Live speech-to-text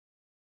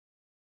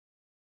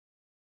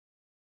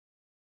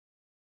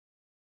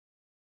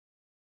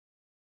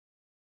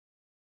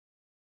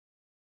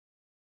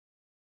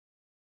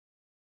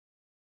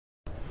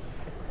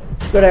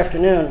Good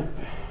afternoon.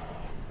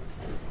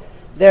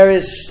 There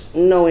is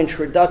no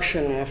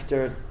introduction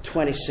after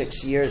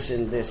 26 years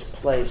in this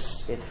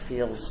place. It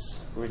feels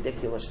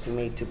ridiculous to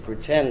me to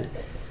pretend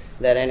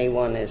that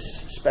anyone is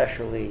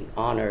specially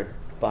honored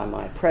by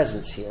my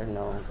presence here.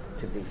 No,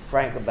 to be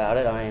frank about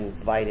it, I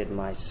invited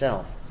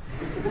myself.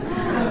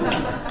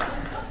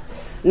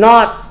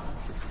 Not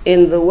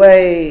in the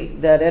way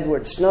that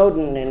Edward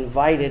Snowden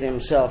invited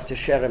himself to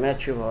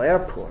Sheremetyevo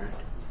Airport,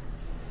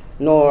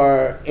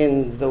 nor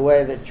in the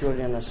way that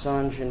Julian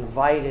Assange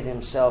invited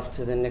himself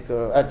to the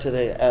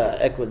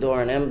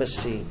Ecuadorian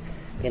embassy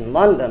in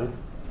London,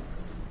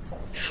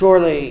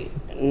 surely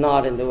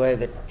not in the way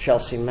that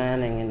Chelsea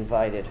Manning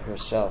invited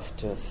herself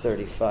to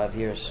 35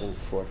 years in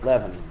Fort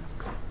Leavenworth.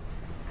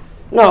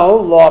 No,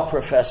 law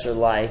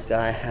professor-like,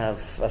 I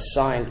have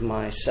assigned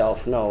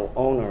myself no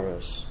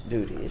onerous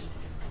duties.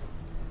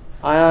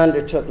 I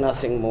undertook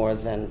nothing more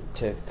than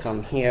to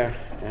come here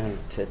and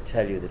to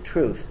tell you the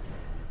truth.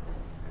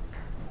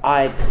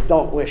 I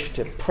don't wish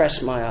to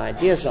press my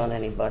ideas on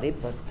anybody,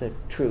 but the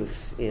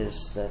truth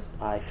is that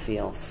I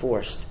feel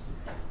forced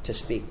to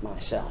speak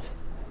myself.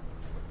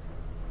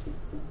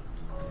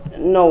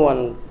 No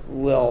one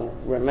will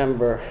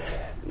remember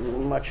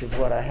much of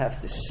what I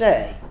have to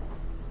say,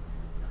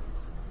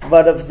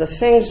 but of the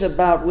things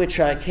about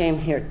which I came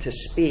here to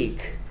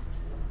speak,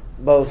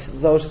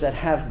 both those that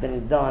have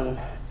been done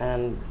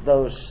and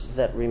those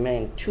that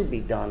remain to be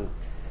done,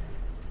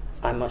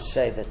 I must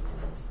say that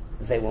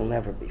they will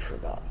never be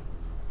forgotten.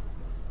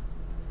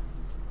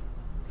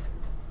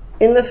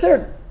 In the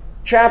third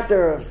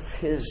chapter of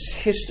his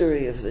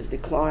history of the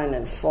decline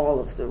and fall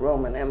of the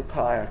Roman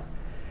Empire,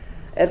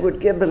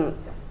 Edward Gibbon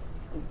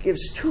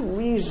gives two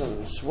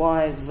reasons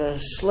why the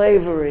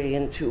slavery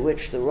into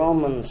which the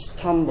Romans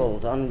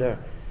tumbled under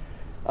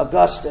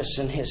Augustus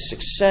and his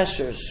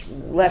successors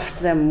left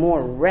them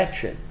more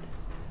wretched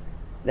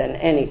than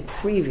any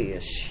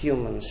previous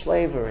human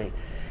slavery.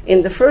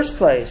 In the first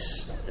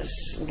place,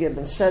 as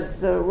Gibbon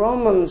said, the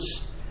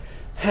Romans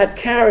had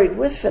carried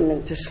with them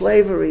into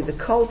slavery the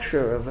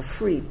culture of a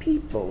free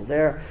people,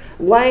 their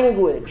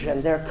language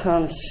and their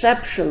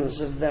conceptions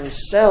of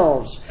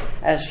themselves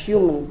as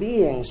human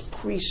beings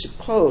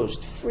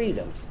presupposed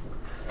freedom.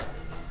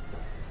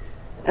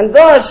 And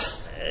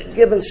thus,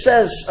 Gibbon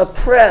says,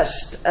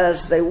 oppressed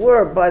as they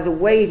were by the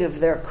weight of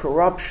their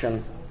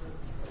corruption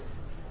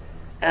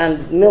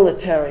and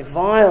military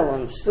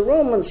violence, the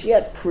Romans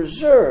yet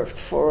preserved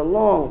for a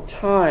long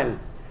time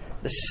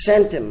the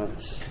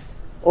sentiments,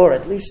 or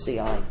at least the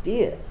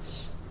ideas,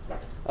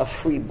 of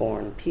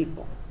freeborn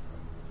people.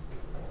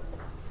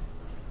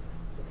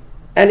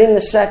 And in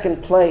the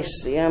second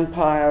place, the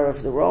empire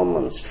of the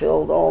Romans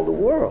filled all the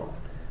world.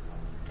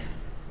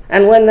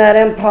 And when that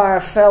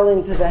empire fell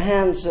into the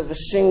hands of a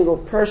single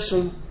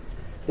person,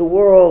 the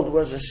world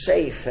was a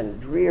safe and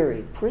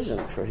dreary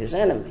prison for his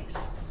enemies.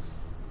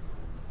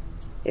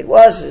 It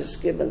was, as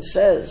Gibbon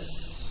says,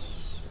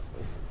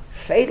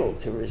 fatal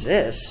to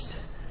resist,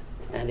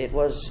 and it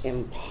was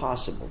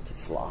impossible to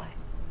fly.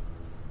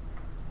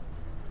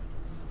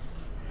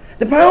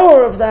 The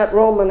power of that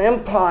Roman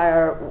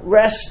Empire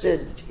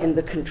rested in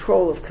the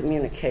control of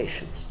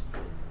communications.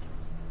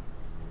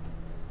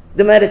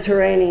 The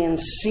Mediterranean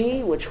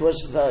Sea, which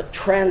was the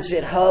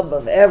transit hub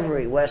of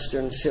every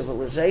Western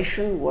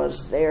civilization,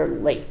 was their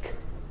lake.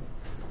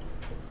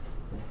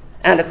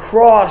 And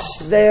across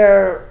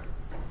their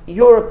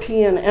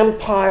European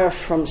empire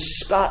from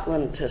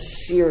Scotland to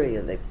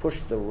Syria, they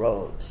pushed the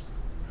roads.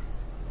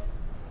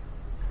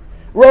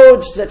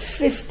 Roads that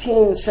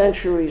 15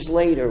 centuries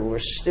later were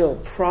still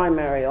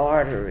primary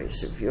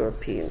arteries of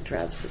European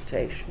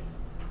transportation.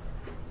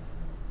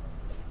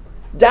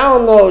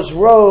 Down those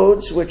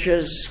roads, which,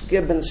 as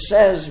Gibbon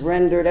says,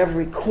 rendered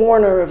every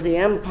corner of the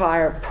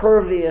empire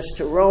pervious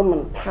to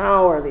Roman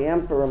power, the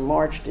emperor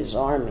marched his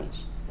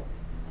armies.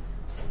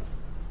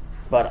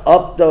 But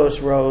up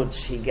those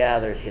roads he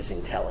gathered his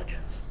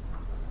intelligence.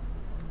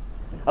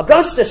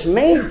 Augustus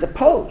made the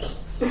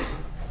posts.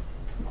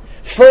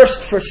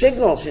 First for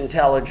signals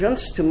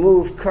intelligence, to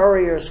move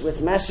couriers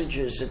with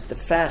messages at the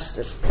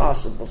fastest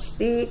possible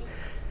speed,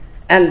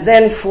 and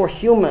then for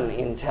human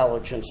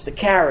intelligence, the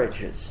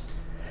carriages,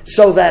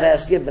 so that,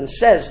 as Gibbon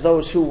says,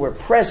 those who were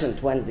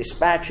present when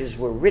dispatches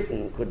were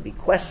written could be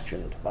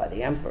questioned by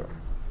the emperor.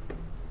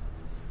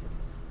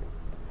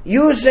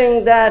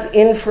 Using that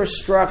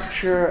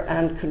infrastructure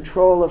and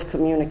control of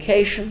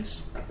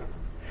communications,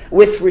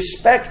 with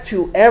respect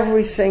to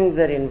everything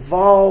that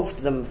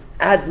involved the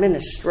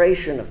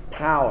administration of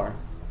power,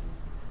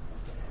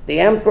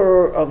 the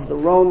emperor of the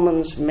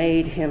Romans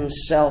made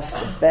himself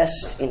the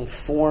best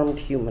informed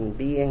human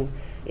being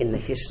in the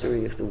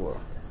history of the world.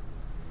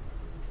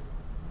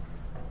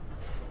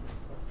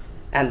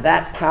 And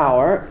that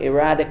power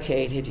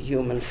eradicated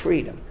human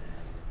freedom.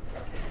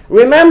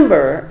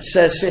 Remember,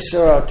 says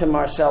Cicero to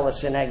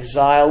Marcellus in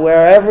exile,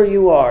 wherever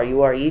you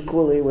are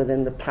equally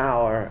within the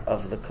power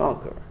of the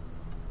conqueror.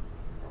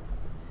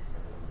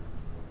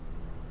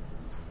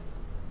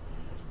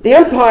 The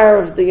empire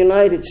of the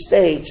United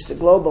States, the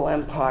global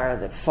empire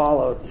that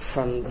followed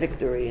from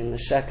victory in the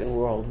Second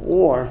World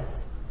War,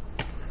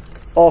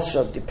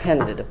 also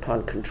depended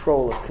upon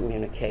control of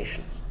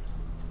communications.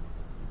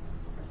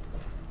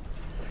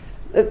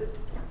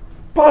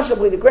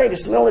 Possibly the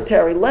greatest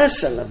military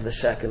lesson of the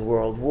Second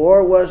World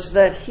War was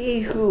that he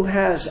who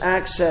has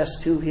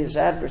access to his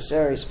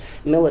adversary's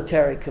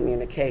military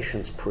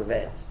communications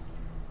prevails.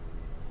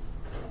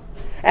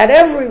 At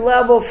every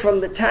level, from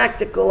the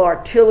tactical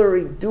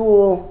artillery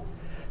duel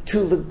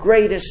to the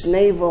greatest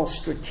naval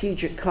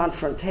strategic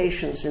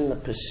confrontations in the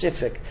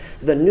Pacific,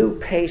 the new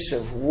pace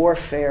of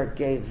warfare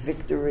gave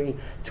victory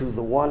to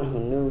the one who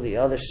knew the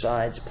other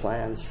side's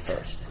plans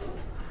first.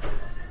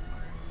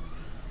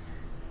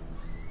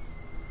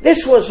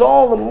 This was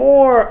all the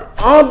more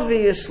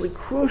obviously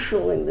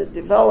crucial in the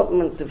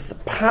development of the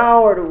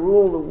power to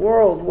rule the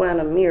world when,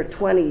 a mere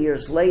 20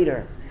 years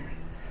later,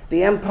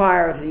 the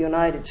empire of the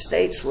United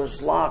States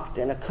was locked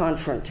in a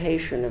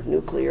confrontation of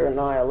nuclear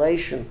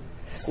annihilation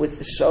with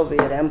the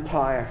Soviet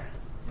Empire.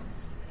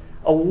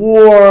 A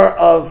war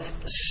of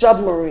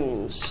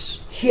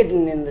submarines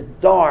hidden in the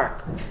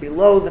dark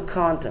below the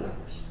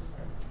continents,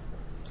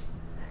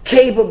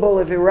 capable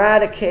of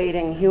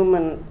eradicating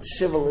human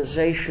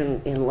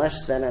civilization in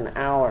less than an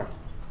hour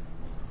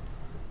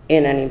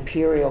in an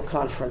imperial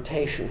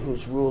confrontation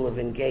whose rule of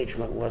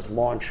engagement was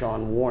launch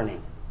on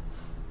warning.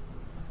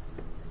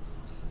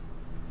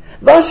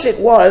 Thus it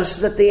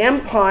was that the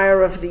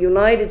empire of the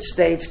United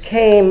States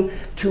came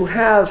to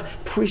have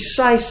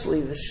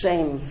precisely the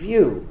same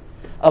view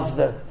of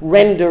the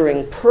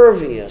rendering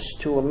pervious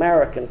to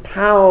American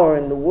power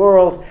in the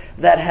world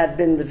that had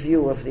been the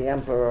view of the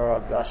Emperor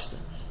Augustus.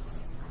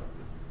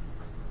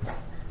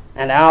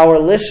 And our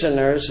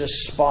listeners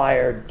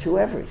aspired to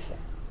everything.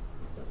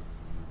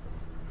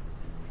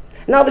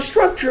 Now, the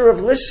structure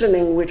of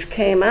listening which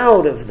came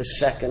out of the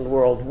Second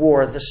World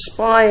War, the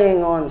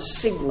spying on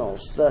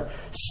signals, the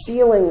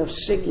stealing of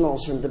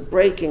signals, and the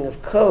breaking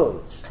of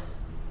codes,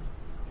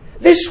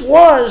 this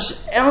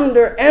was,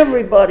 under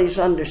everybody's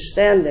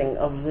understanding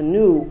of the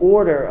new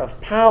order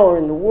of power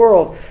in the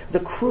world,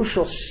 the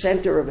crucial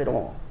center of it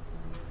all.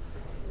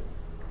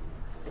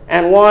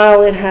 And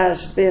while it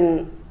has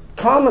been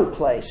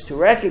commonplace to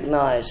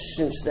recognize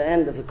since the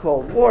end of the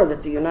Cold War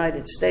that the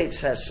United States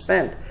has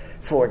spent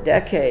for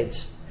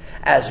decades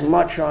as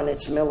much on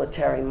its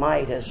military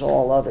might as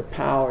all other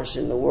powers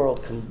in the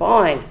world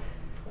combined,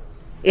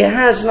 it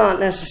has not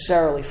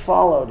necessarily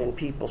followed in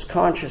people's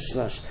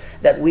consciousness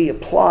that we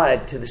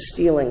applied to the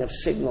stealing of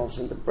signals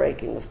and the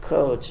breaking of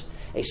codes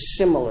a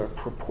similar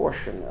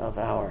proportion of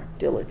our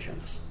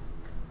diligence.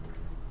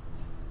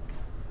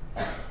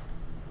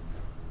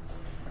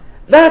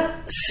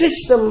 That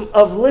system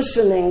of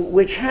listening,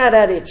 which had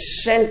at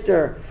its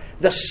center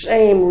the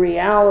same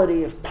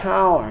reality of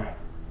power,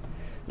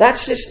 that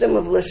system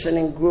of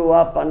listening grew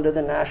up under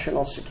the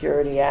National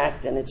Security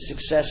Act and its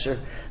successor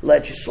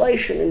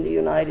legislation in the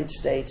United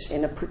States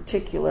in a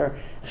particular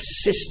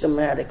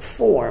systematic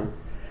form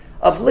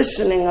of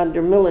listening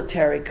under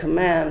military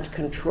command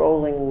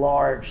controlling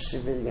large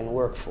civilian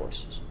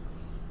workforces.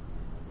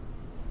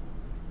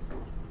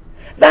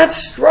 That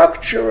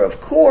structure, of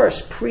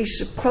course,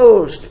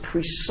 presupposed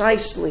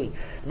precisely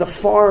the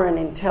foreign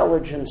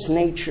intelligence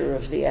nature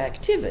of the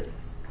activity.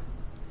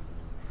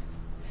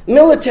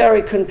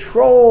 Military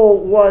control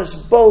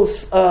was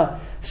both a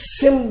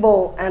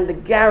symbol and a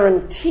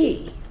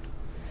guarantee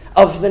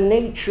of the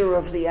nature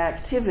of the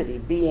activity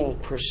being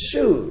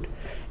pursued.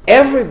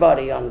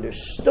 Everybody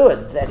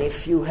understood that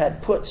if you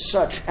had put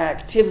such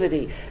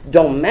activity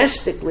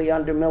domestically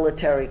under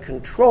military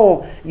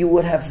control, you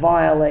would have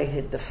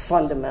violated the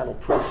fundamental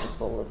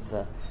principle of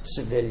the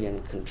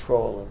civilian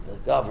control of the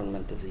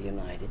government of the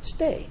United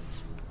States.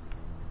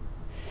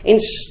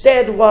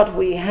 Instead, what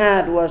we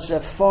had was a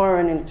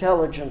foreign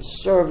intelligence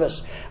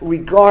service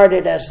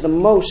regarded as the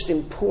most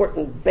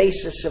important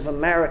basis of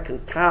American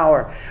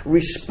power,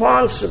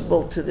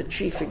 responsible to the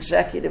chief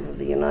executive of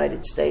the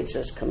United States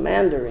as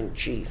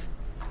commander-in-chief,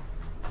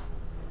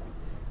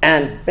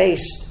 and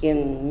based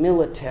in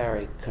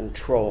military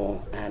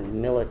control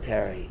and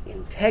military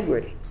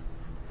integrity.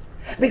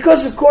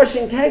 Because, of course,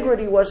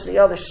 integrity was the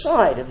other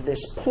side of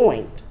this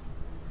point.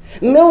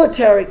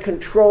 Military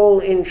control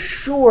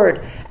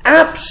ensured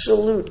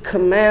absolute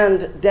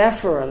command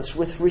deference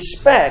with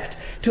respect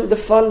to the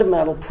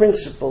fundamental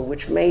principle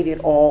which made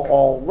it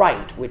all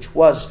right, which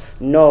was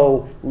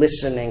no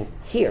listening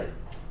here.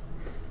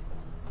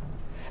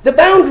 The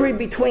boundary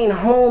between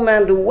home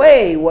and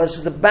away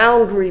was the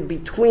boundary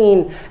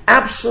between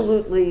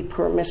absolutely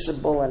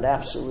permissible and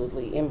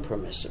absolutely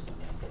impermissible.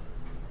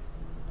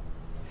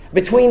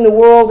 Between the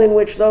world in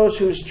which those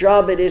whose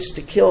job it is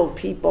to kill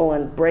people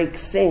and break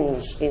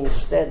things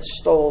instead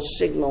stole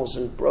signals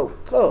and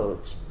broke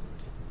codes,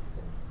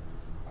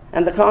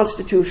 and the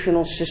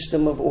constitutional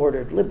system of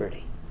ordered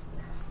liberty.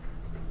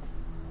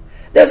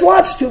 There's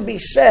lots to be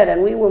said,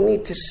 and we will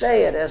need to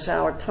say it as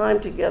our time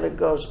together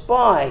goes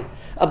by,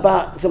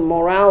 about the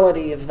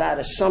morality of that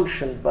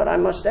assumption, but I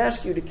must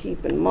ask you to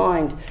keep in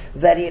mind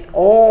that it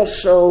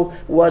also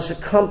was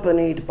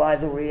accompanied by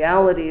the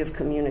reality of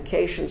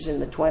communications in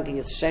the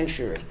 20th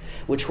century,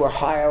 which were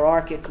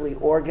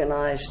hierarchically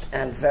organized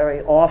and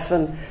very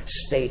often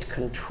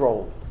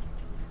state-controlled.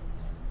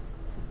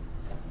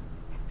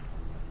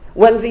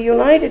 When the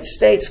United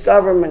States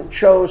government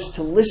chose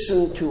to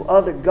listen to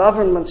other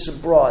governments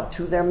abroad,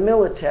 to their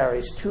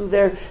militaries, to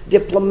their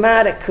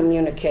diplomatic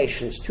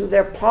communications, to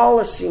their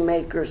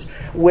policymakers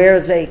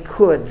where they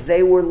could,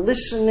 they were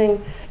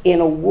listening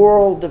in a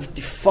world of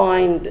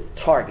defined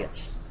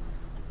targets,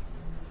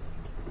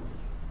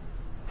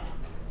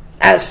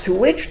 as to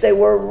which they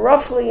were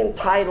roughly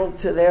entitled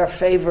to their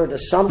favored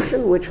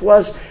assumption, which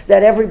was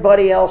that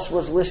everybody else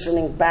was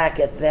listening back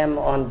at them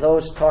on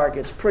those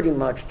targets pretty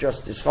much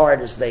just as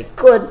hard as they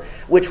could,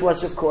 which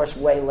was, of course,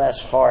 way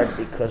less hard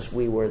because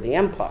we were the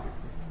empire.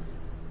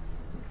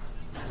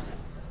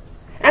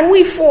 And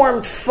we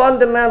formed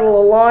fundamental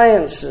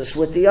alliances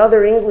with the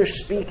other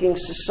English-speaking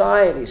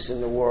societies in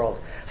the world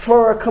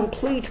for a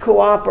complete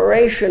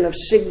cooperation of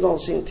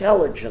signals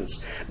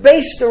intelligence,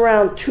 based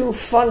around two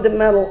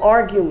fundamental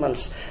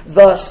arguments.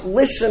 Thus,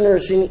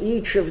 listeners in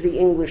each of the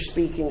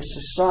English-speaking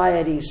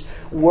societies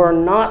were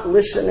not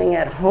listening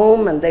at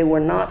home and they were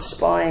not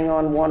spying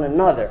on one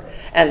another,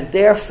 and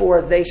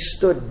therefore they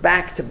stood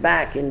back to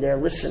back in their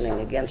listening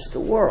against the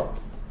world.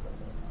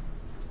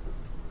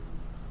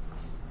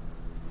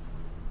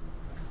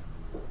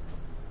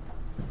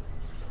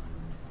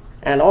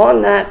 And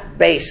on that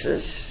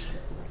basis,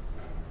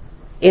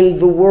 in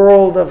the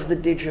world of the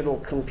digital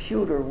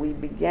computer, we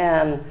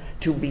began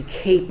to be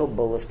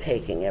capable of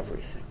taking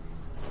everything.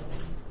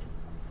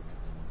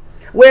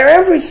 Where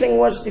everything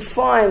was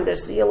defined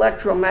as the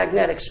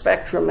electromagnetic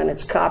spectrum and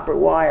its copper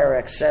wire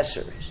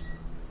accessories.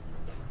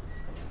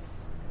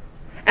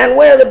 And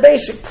where the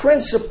basic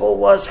principle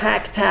was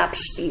hack, tap,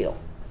 steal.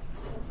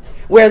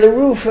 Where the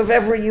roof of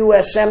every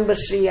U.S.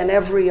 embassy and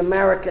every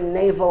American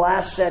naval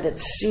asset at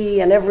sea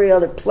and every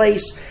other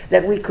place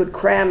that we could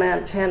cram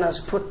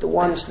antennas put the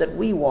ones that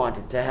we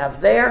wanted to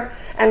have there,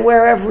 and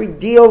where every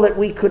deal that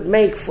we could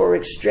make for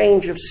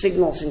exchange of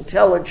signals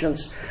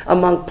intelligence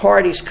among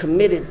parties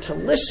committed to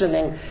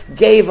listening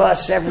gave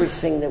us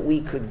everything that we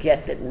could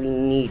get that we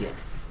needed.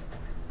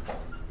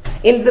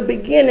 In the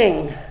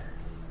beginning,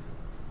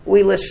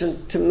 we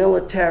listened to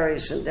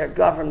militaries and their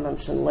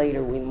governments, and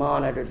later we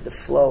monitored the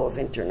flow of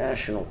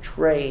international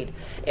trade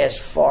as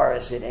far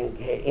as it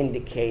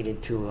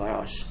indicated to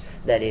us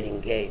that it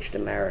engaged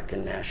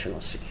American national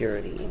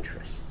security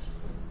interests.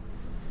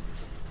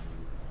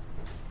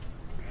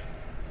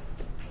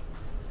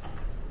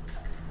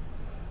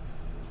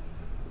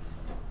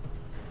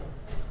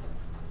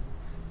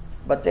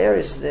 But there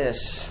is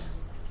this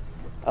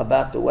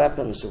about the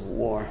weapons of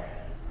war.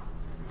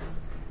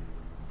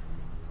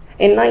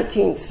 In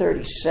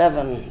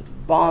 1937,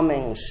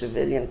 bombing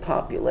civilian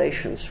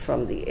populations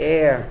from the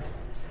air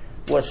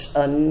was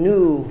a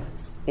new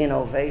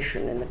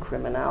innovation in the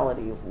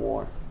criminality of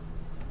war.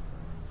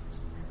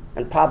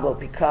 And Pablo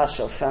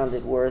Picasso found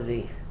it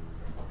worthy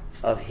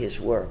of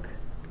his work.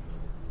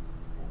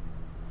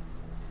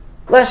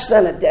 Less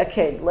than a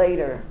decade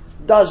later,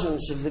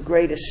 dozens of the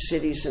greatest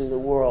cities in the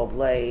world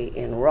lay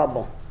in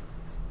rubble,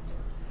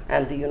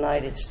 and the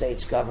United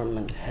States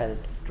government had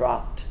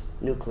dropped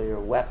nuclear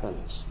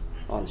weapons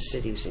on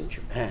cities in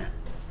Japan.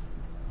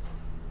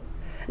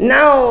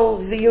 Now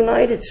the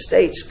United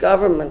States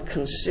government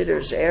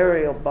considers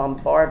aerial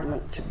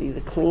bombardment to be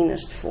the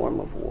cleanest form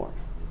of war.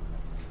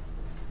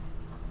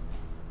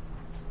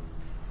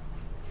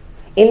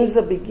 In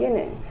the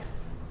beginning,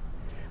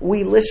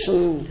 we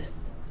listened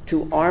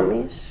to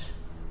armies,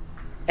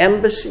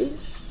 embassies,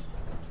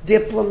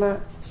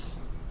 diplomats,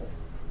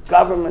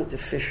 government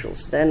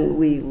officials. Then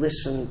we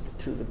listened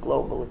to the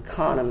global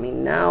economy.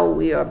 Now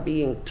we are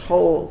being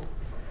told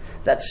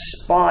that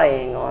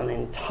spying on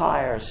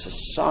entire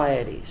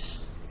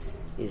societies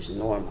is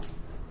normal.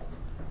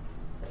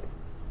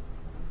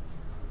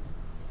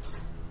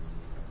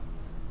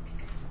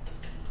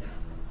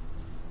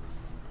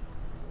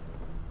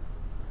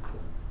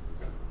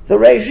 The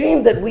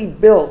regime that we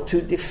built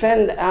to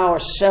defend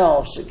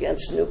ourselves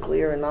against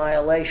nuclear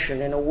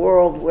annihilation in a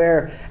world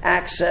where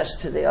access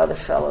to the other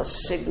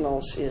fellow's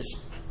signals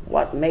is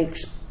what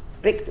makes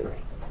victory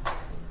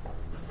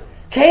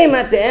came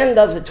at the end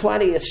of the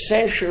 20th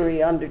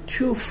century under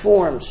two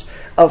forms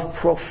of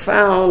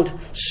profound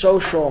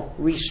social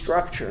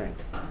restructuring.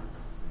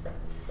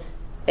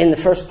 In the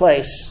first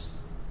place,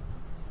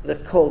 the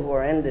Cold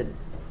War ended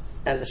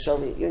and the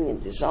Soviet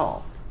Union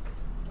dissolved.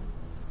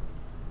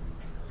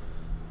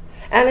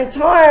 An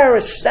entire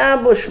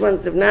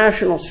establishment of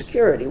national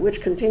security, which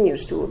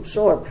continues to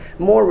absorb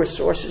more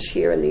resources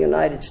here in the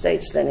United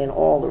States than in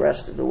all the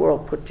rest of the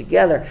world put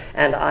together,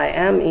 and I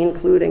am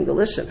including the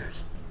listeners.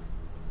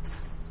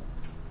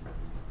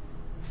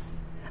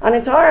 An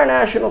entire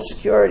national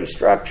security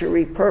structure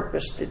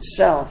repurposed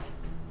itself,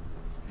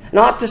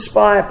 not to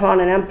spy upon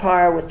an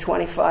empire with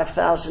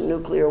 25,000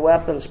 nuclear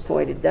weapons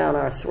pointed down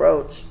our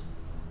throats,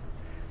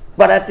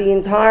 but at the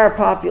entire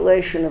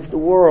population of the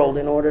world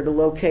in order to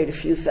locate a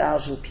few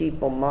thousand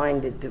people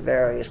minded to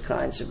various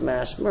kinds of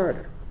mass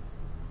murder.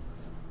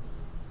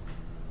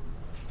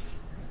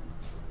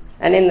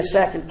 And in the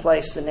second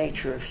place, the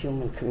nature of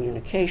human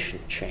communication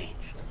changed.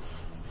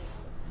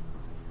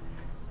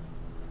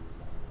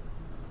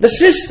 The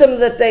system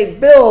that they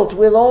built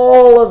with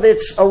all of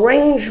its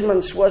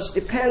arrangements was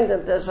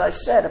dependent, as I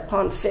said,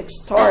 upon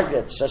fixed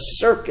targets, a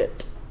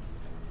circuit,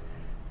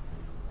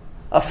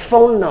 a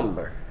phone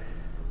number,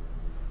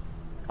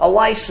 a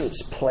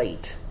license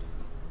plate,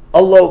 a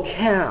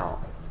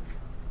locale.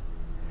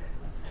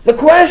 The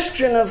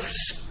question of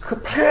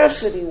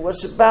capacity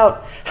was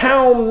about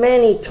how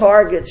many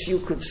targets you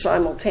could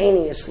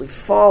simultaneously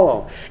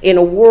follow in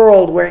a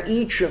world where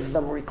each of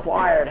them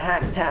required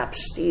hack-tap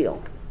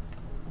steel.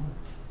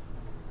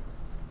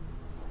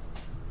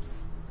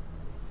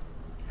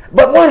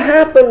 But what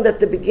happened at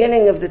the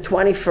beginning of the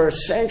 21st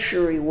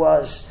century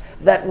was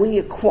that we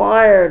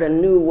acquired a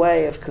new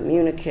way of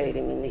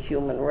communicating in the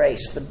human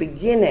race, the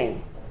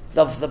beginning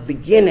of the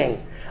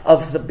beginning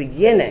of the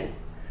beginning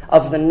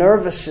of the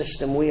nervous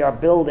system we are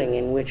building,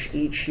 in which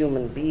each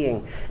human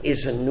being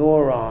is a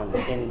neuron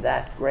in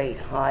that great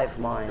hive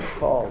mind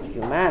called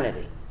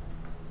humanity.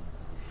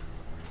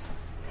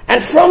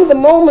 And from the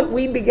moment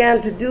we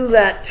began to do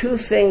that, two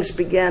things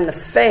began to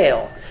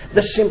fail.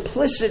 The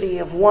simplicity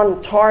of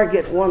one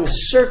target, one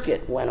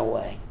circuit went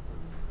away.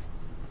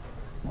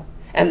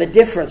 And the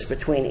difference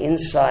between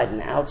inside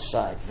and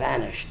outside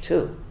vanished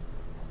too.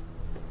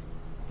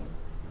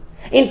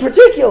 In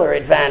particular,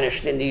 it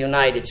vanished in the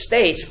United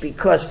States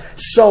because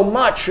so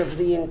much of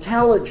the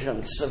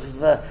intelligence of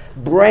the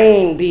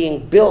brain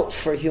being built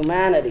for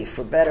humanity,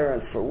 for better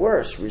and for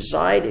worse,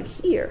 resided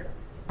here.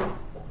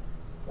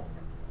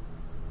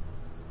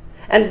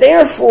 And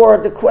therefore,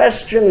 the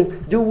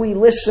question, do we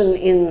listen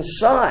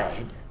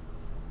inside,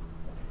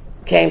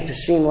 came to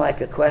seem like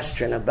a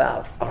question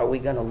about, are we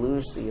going to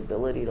lose the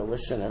ability to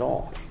listen at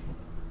all?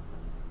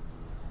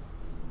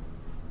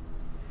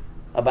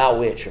 About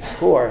which, of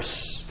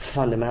course,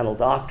 fundamental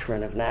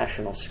doctrine of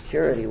national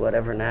security,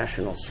 whatever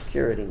national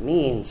security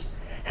means,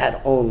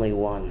 had only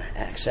one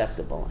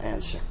acceptable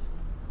answer.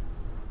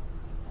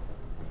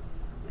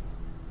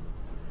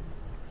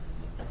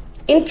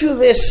 Into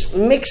this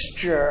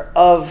mixture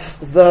of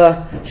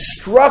the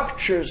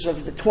structures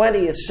of the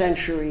 20th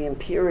century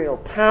imperial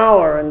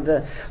power and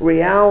the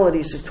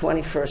realities of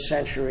 21st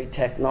century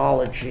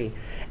technology,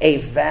 a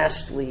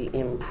vastly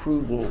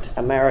imprudent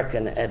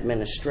American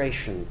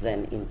administration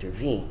then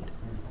intervened.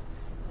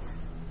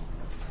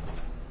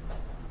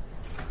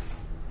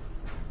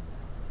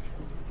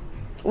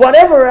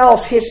 Whatever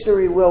else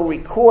history will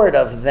record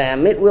of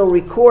them, it will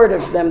record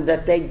of them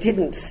that they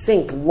didn't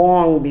think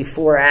long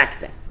before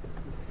acting.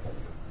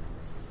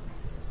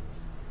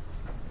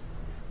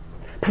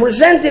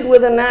 Presented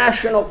with a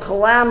national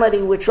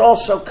calamity which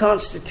also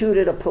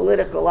constituted a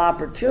political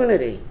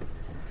opportunity,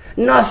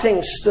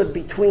 nothing stood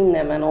between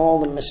them and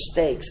all the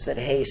mistakes that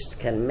haste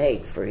can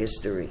make for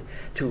history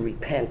to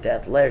repent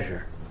at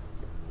leisure.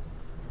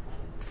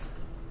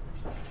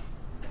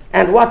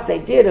 And what they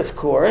did, of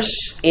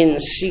course, in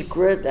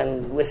secret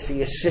and with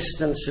the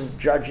assistance of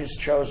judges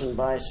chosen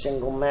by a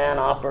single man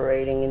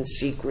operating in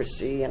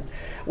secrecy, and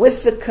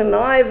with the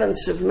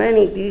connivance of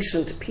many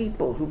decent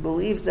people who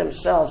believed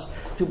themselves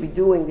to be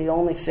doing the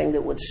only thing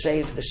that would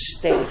save the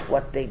state,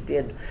 what they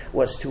did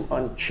was to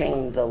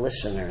unchain the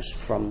listeners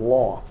from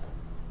law.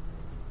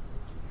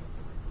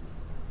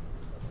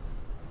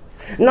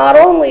 Not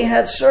only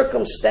had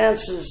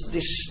circumstances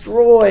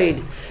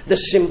destroyed the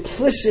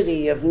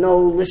simplicity of no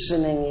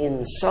listening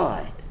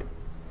inside,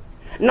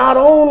 not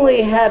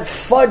only had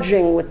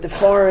fudging with the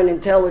Foreign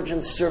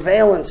Intelligence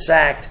Surveillance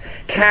Act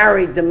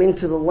carried them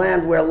into the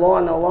land where law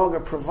no longer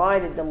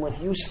provided them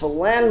with useful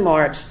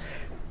landmarks,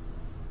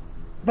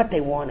 but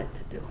they wanted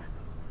to do it.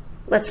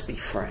 Let's be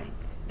frank.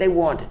 They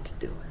wanted to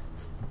do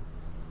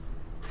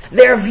it.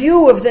 Their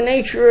view of the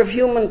nature of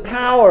human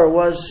power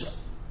was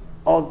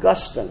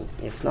Augustan,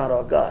 if not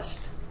august.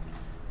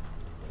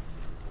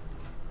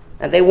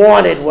 And they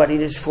wanted what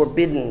it is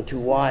forbidden to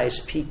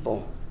wise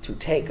people to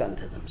take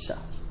unto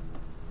themselves.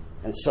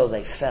 And so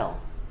they fell,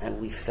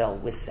 and we fell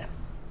with them.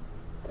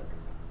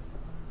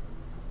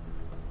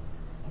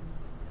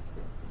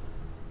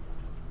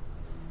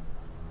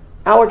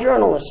 Our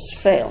journalists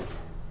failed.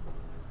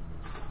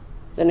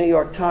 The New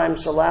York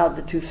Times allowed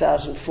the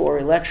 2004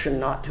 election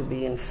not to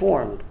be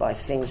informed by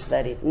things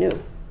that it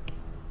knew,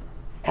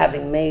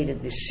 having made a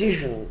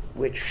decision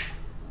which,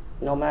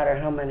 no matter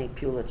how many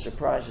Pulitzer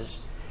Prizes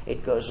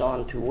it goes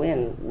on to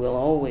win, will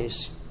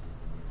always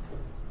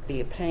be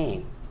a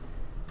pain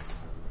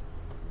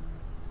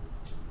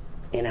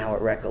in our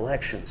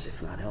recollections,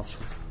 if not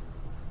elsewhere.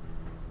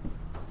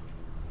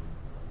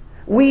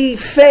 We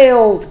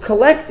failed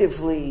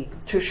collectively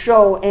to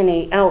show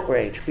any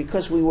outrage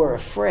because we were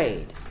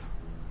afraid.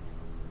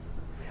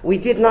 We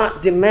did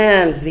not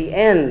demand the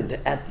end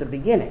at the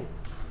beginning.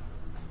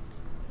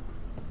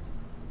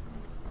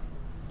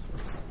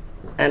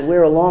 And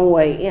we're a long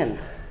way in.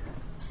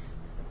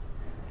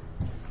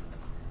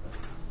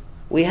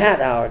 We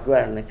had our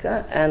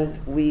Guernica,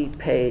 and we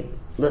paid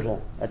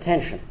little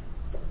attention.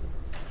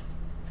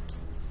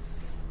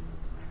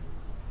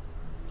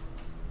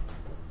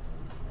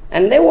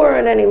 And there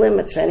weren't any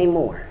limits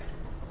anymore.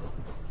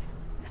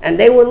 And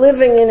they were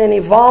living in an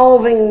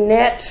evolving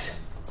net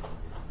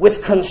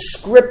with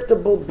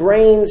conscriptable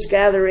brains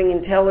gathering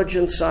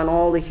intelligence on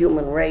all the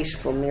human race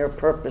for mere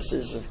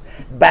purposes of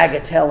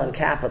bagatelle and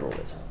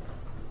capitalism.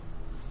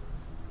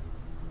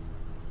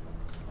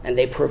 And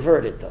they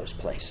perverted those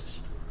places.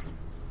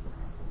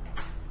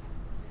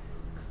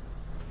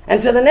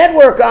 And to the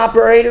network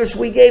operators,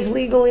 we gave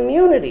legal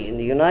immunity in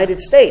the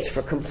United States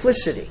for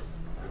complicity,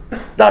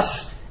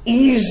 thus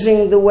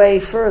easing the way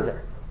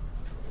further.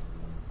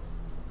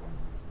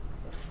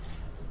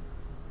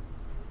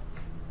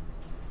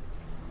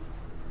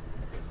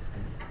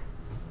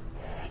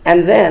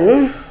 And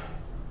then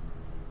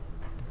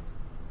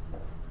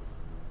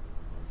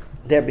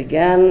there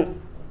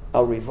began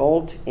a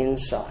revolt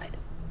inside.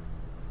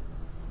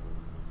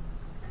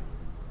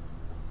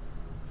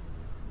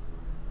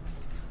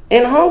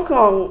 In Hong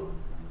Kong,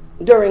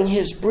 during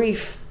his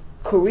brief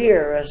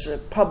career as a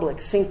public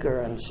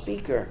thinker and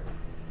speaker,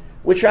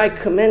 which I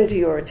commend to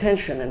your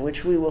attention and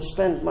which we will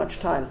spend much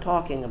time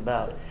talking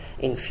about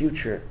in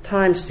future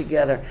times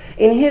together,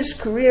 in his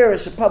career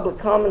as a public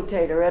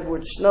commentator,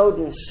 Edward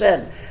Snowden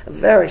said a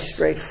very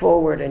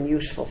straightforward and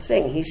useful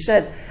thing. He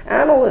said,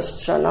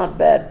 analysts are not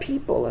bad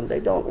people and they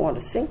don't want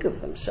to think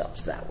of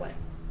themselves that way.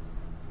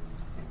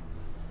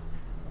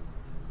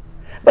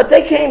 But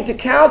they came to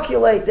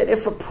calculate that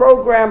if a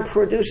program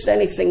produced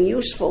anything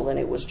useful, then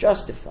it was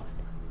justified.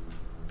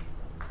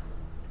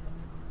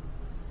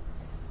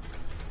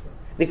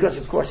 Because,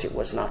 of course, it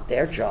was not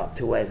their job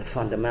to weigh the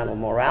fundamental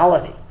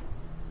morality.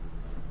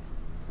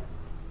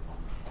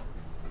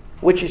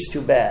 Which is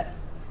too bad.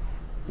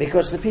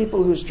 Because the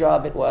people whose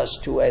job it was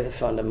to weigh the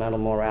fundamental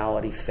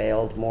morality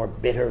failed more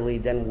bitterly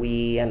than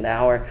we and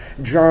our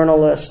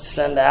journalists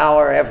and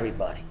our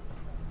everybody.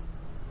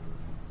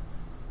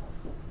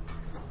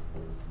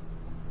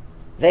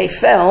 They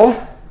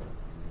fell,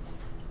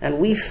 and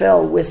we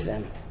fell with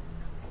them,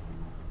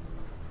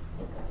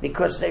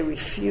 because they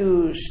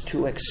refused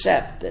to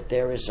accept that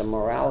there is a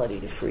morality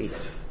to freedom.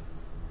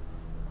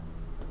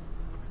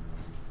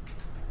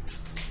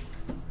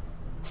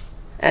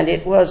 And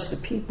it was the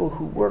people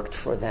who worked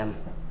for them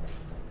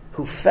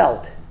who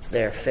felt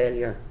their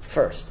failure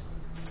first.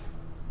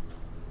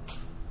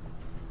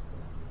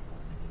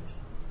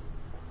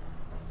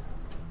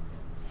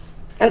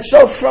 And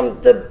so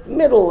from the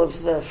middle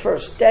of the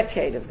first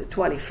decade of the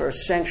 21st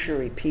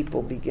century,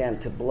 people began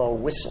to blow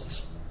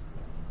whistles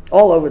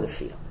all over the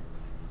field.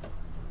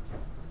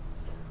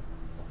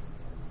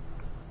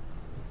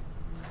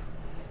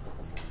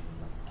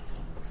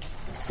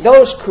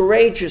 Those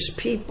courageous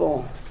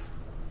people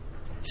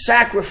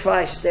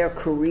sacrificed their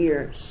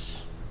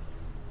careers,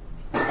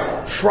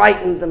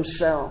 frightened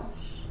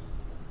themselves,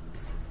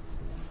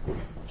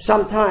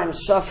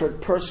 sometimes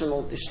suffered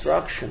personal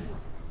destruction,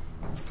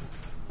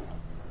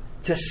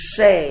 to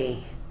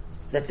say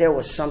that there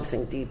was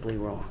something deeply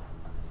wrong.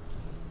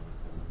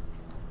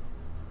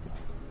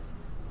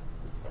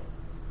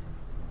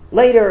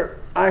 Later,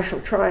 I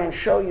shall try and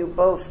show you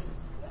both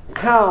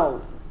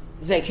how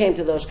they came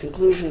to those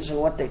conclusions and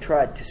what they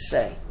tried to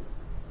say.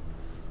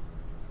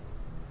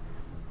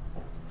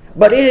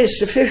 But it is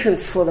sufficient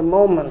for the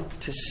moment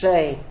to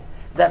say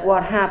that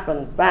what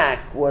happened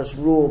back was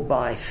ruled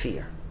by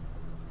fear.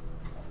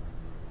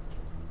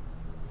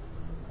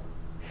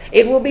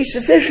 It will be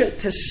sufficient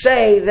to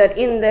say that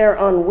in their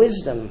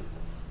unwisdom,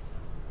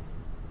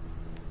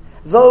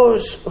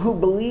 those who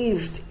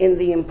believed in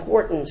the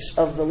importance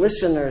of the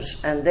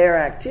listeners and their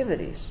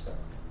activities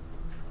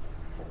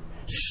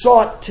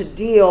sought to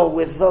deal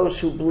with those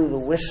who blew the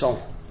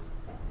whistle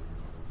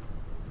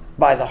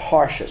by the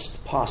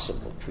harshest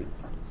possible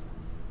treatment.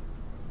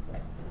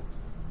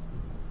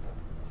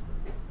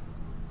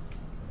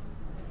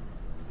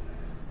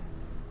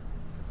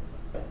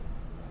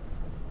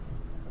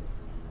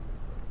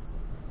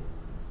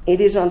 It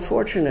is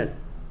unfortunate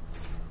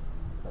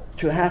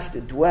to have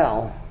to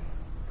dwell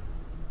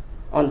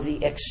on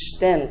the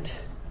extent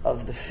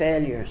of the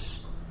failures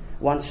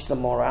once the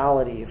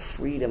morality of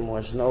freedom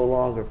was no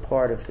longer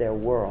part of their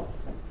world.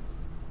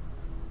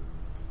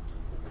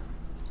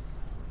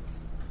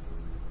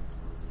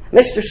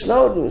 Mr.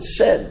 Snowden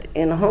said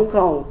in Hong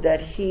Kong that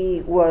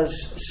he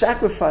was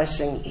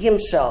sacrificing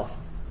himself,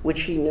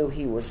 which he knew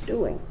he was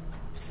doing,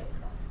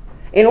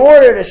 in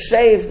order to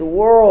save the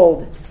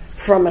world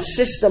from a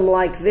system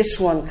like this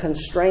one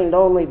constrained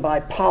only by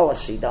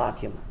policy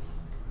documents.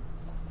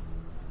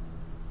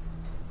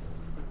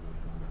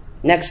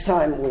 Next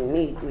time we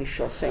meet, we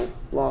shall think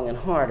long and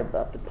hard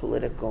about the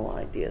political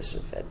ideas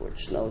of Edward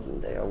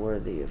Snowden. They are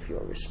worthy of your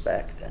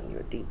respect and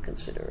your deep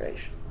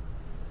consideration.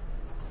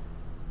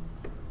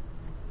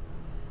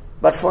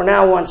 But for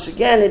now, once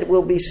again, it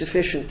will be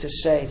sufficient to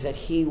say that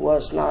he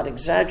was not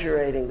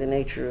exaggerating the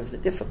nature of the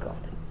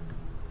difficulty.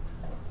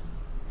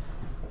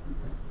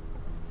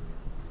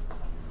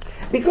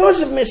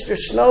 Because of Mr.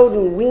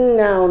 Snowden, we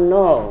now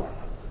know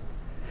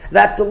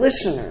that the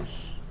listeners,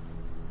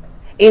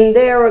 in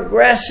their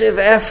aggressive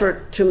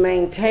effort to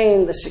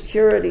maintain the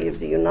security of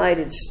the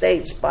United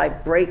States by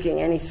breaking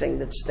anything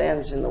that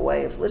stands in the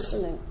way of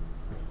listening,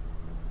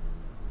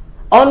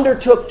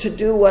 undertook to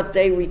do what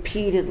they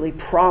repeatedly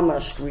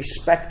promised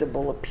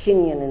respectable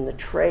opinion in the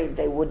trade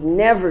they would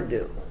never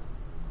do.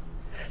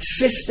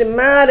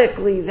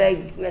 Systematically,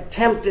 they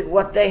attempted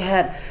what they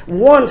had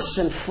once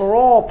and for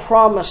all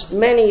promised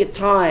many a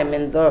time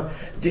in the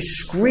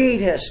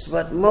discreetest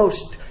but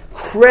most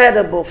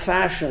credible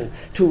fashion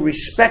to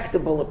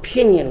respectable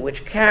opinion,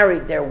 which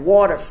carried their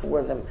water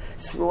for them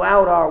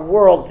throughout our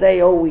world.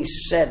 They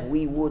always said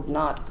we would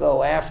not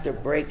go after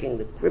breaking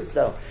the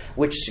crypto,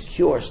 which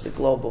secures the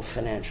global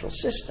financial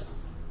system.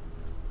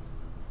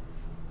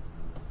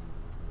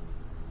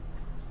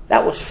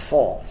 That was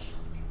false.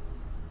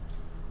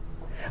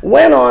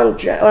 When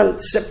on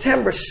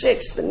September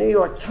 6th, the New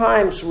York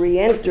Times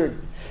re-entered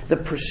the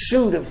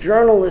pursuit of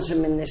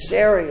journalism in this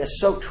area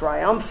so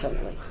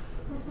triumphantly,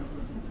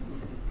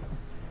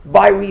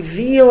 by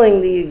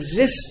revealing the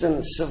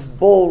existence of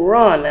Bull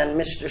Run and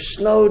Mr.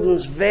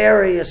 Snowden's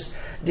various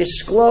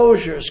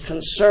disclosures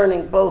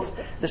concerning both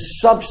the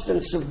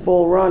substance of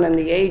Bull Run and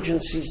the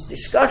agency's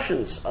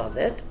discussions of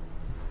it,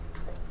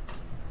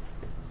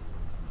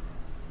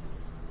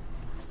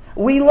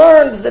 we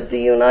learned that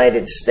the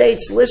United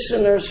States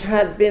listeners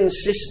had been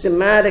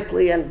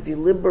systematically and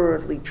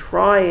deliberately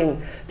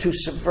trying to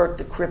subvert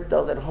the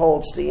crypto that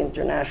holds the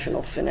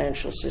international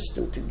financial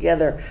system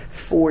together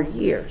for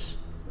years.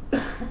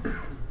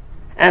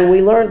 And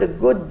we learned a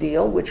good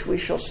deal, which we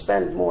shall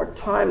spend more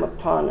time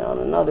upon on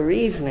another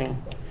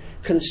evening,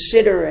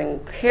 considering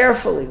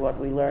carefully what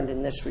we learned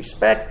in this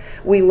respect.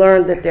 We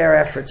learned that their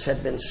efforts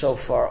had been so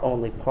far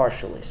only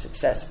partially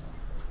successful.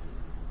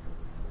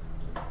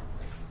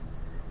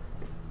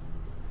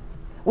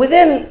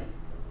 Within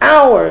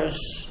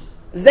hours,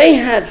 they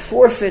had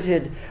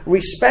forfeited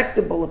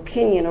respectable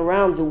opinion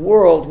around the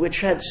world,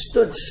 which had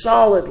stood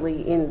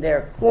solidly in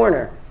their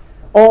corner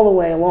all the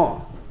way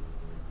along.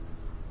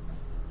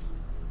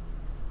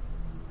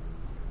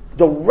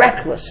 The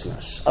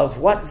recklessness of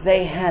what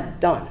they had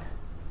done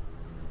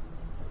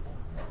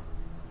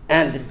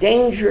and the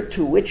danger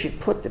to which it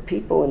put the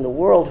people in the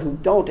world who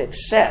don't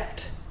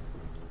accept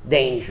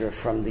danger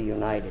from the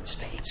United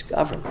States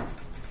government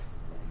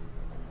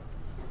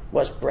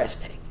was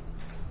breathtaking.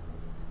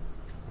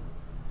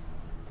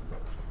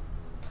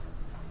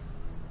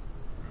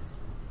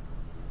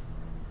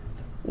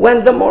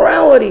 When the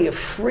morality of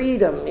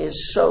freedom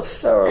is so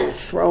thoroughly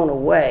thrown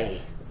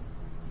away,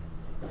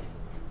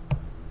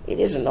 it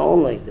isn't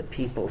only the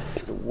people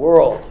of the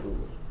world who,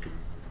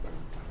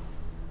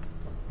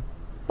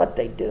 but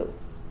they do.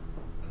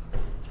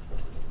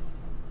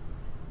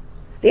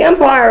 The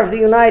empire of the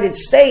United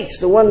States,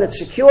 the one that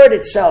secured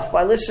itself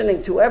by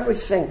listening to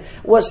everything,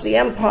 was the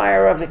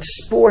empire of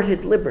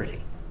exported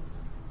liberty.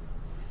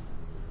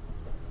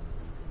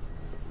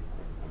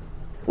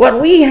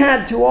 What we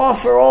had to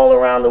offer all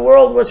around the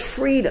world was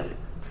freedom.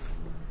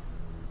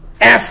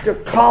 After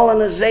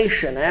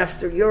colonization,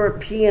 after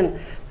European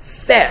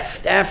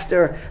theft,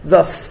 after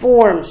the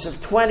forms of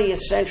 20th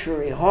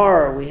century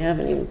horror we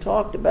haven't even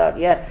talked about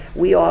yet,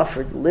 we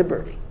offered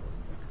liberty.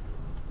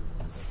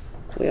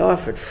 We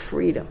offered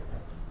freedom.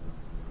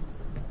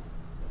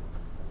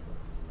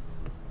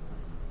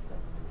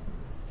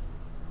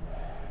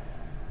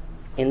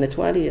 In the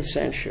 20th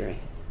century,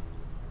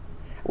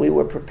 we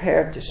were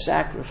prepared to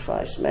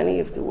sacrifice many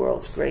of the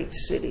world's great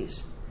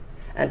cities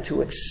and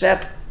to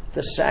accept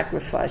the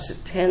sacrifice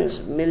of tens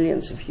of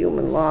millions of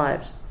human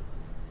lives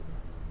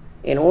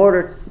in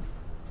order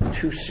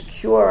to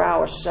secure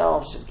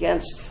ourselves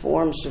against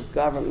forms of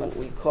government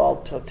we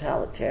called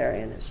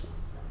totalitarianism,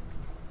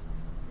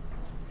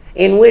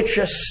 in which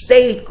a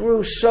state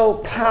grew so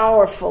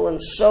powerful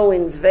and so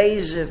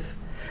invasive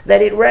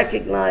that it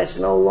recognized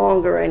no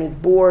longer any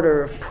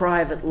border of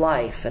private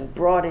life and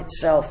brought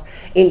itself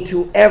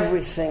into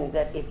everything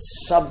that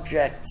its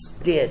subjects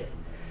did,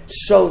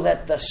 so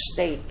that the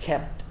state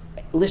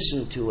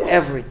listened to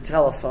every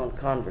telephone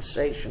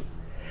conversation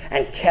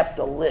and kept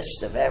a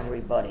list of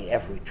everybody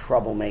every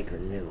troublemaker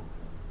knew.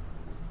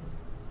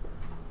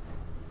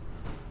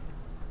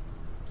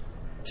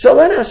 So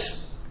let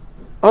us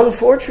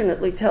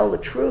unfortunately tell the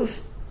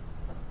truth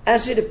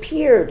as it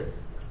appeared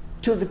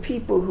to the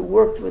people who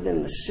worked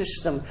within the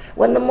system.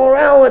 When the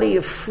morality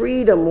of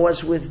freedom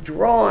was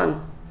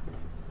withdrawn,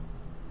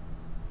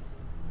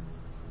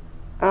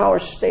 our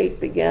state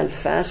began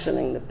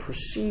fastening the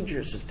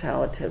procedures of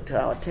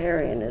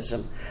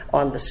totalitarianism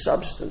on the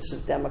substance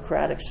of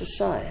democratic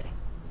society.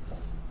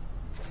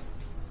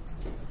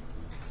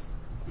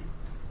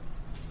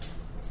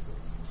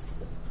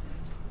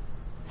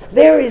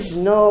 There is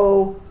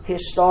no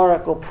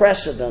historical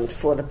precedent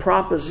for the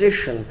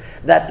proposition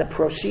that the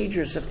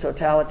procedures of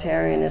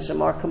totalitarianism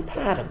are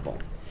compatible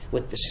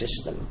with the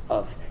system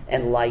of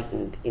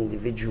enlightened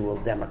individual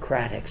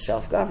democratic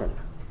self-government.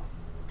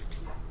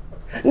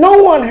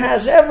 No one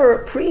has ever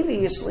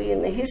previously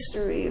in the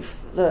history of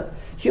the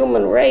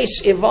human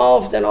race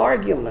evolved an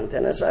argument,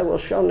 and as I will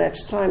show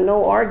next time,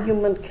 no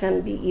argument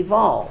can be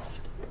evolved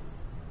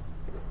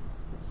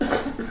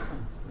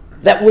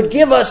that would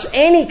give us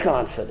any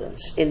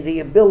confidence in the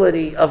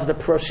ability of the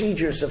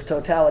procedures of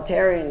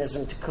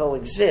totalitarianism to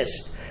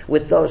coexist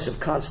with those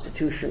of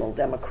constitutional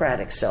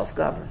democratic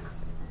self-government.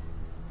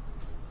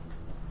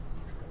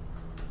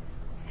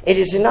 It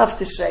is enough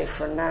to say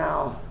for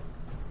now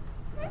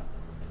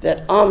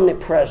that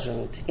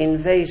omnipresent,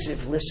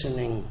 invasive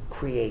listening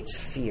creates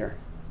fear.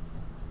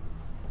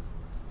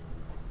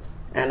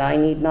 And I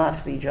need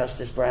not be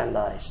Justice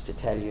Brandeis to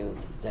tell you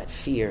that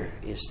fear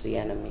is the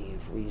enemy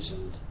of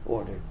reasoned,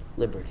 ordered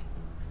liberty.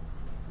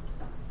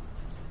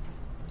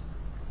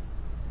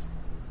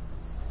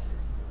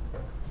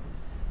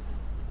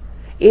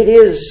 It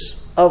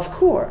is, of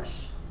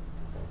course,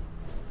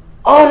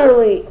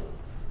 utterly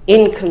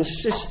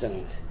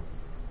inconsistent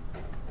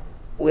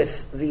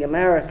with the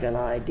American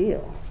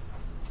ideal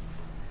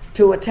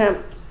to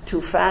attempt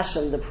to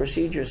fasten the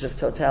procedures of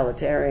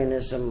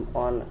totalitarianism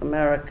on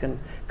American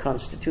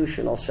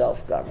constitutional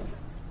self-government.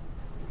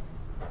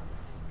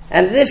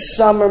 And this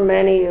summer,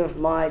 many of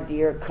my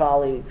dear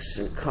colleagues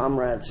and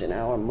comrades in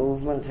our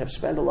movement have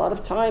spent a lot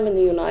of time in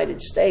the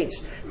United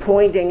States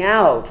pointing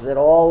out that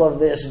all of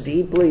this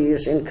deeply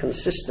is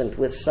inconsistent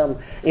with some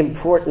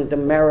important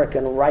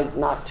American right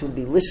not to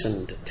be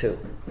listened to,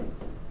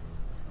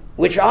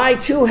 which I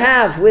too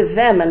have with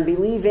them and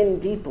believe in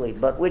deeply,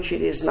 but which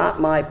it is not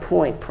my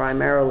point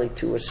primarily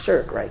to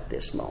assert right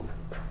this moment.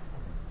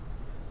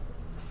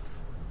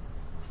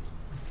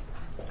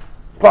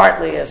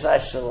 Partly, as I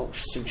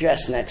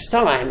suggest next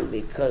time,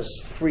 because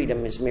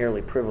freedom is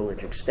merely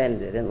privilege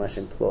extended unless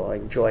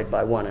enjoyed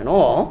by one and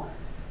all,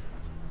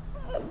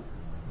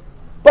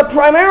 but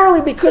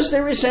primarily because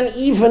there is an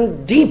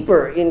even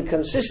deeper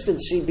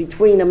inconsistency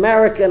between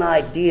American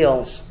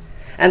ideals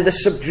and the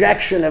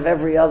subjection of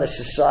every other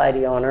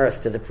society on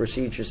earth to the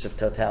procedures of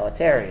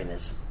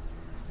totalitarianism.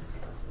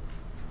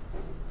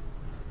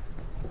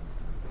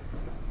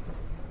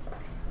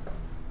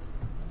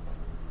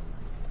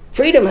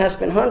 Freedom has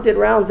been hunted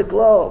round the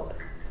globe.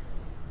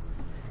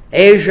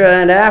 Asia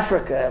and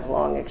Africa have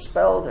long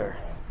expelled her.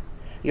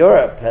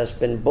 Europe has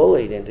been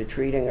bullied into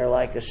treating her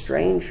like a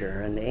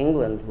stranger, and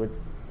England would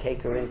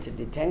take her into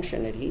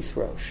detention at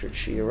Heathrow should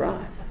she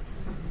arrive.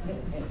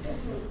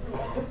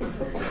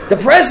 The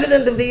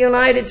President of the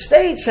United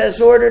States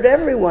has ordered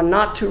everyone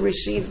not to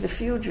receive the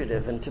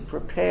fugitive and to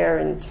prepare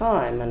in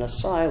time an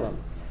asylum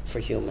for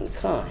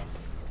humankind.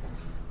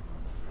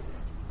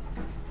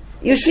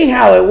 You see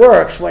how it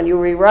works when you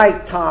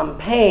rewrite Tom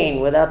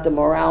Paine without the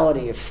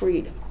morality of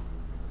freedom.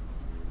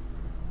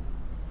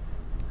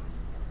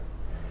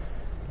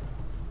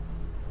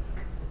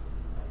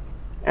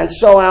 And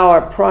so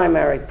our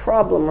primary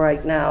problem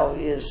right now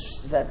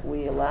is that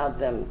we allowed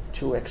them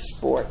to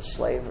export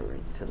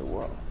slavery to the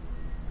world.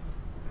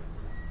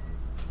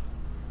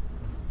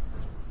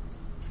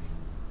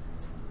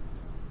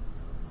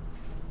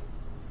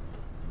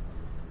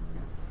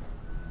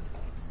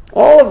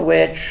 All of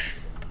which,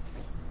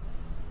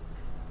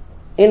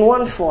 in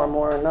one form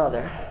or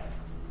another,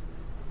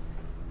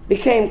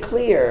 became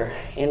clear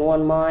in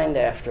one mind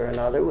after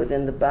another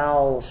within the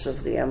bowels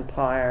of the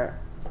empire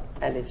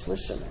and its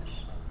listeners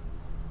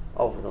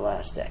over the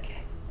last decade.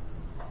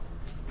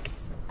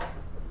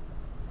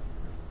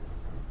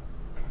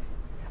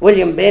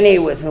 William Binney,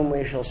 with whom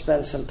we shall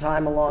spend some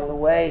time along the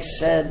way,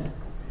 said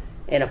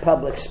in a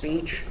public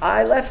speech,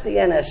 "I left the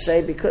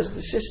NSA because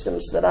the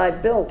systems that I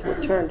built were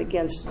turned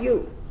against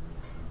you.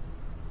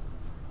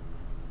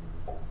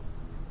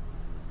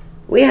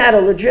 We had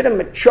a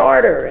legitimate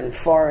charter in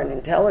foreign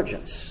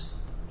intelligence.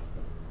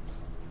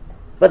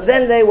 But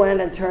then they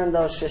went and turned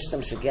those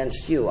systems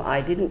against you.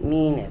 I didn't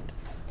mean it,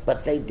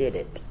 but they did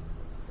it.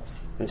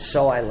 And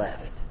so I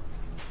left."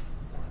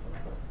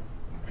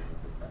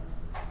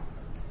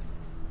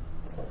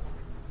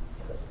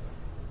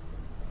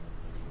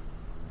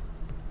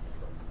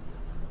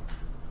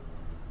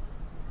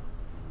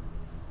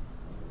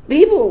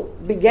 People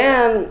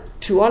began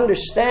to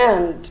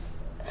understand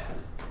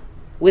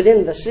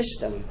within the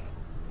system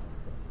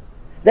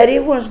that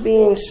it was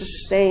being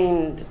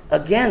sustained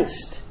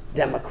against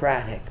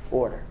democratic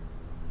order,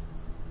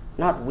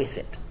 not with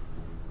it.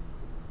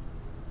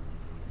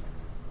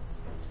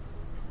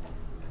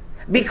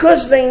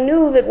 Because they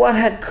knew that what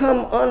had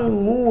come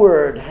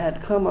unmoored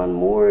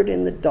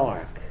in the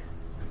dark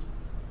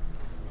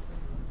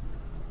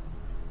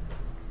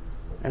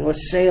and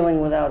was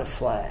sailing without a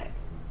flag.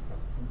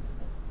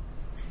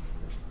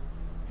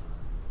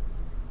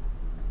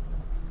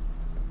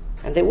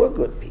 And they were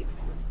good people.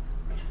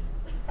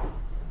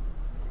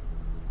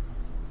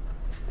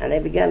 And they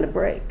began to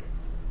break.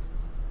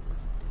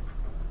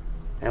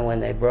 And when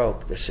they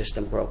broke, the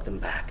system broke them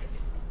back.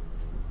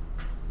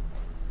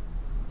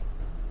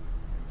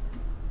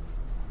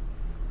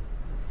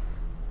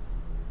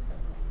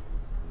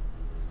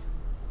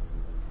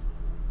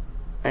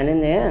 And in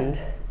the end,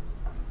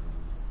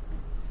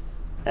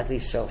 at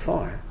least so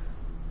far,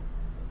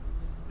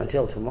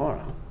 until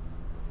tomorrow,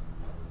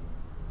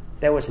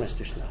 there was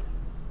Mr. Snowden,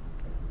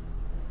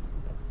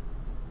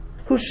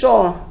 who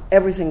saw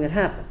everything that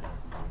happened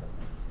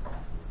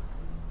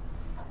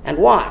and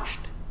watched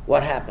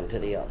what happened to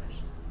the others.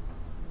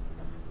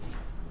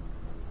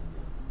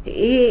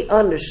 He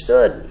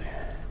understood,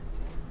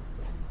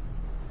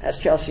 as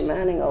Chelsea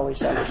Manning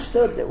always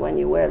understood, that when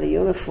you wear the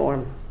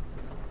uniform,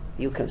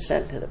 you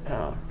consent to the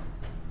power.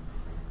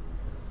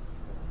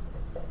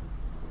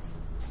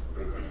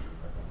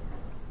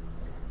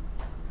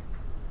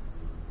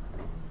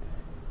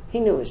 He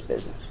knew his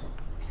business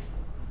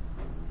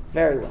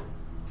very well.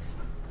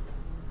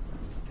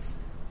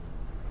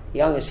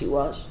 Young as he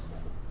was,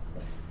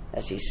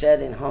 as he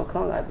said in Hong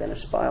Kong, I've been a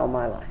spy all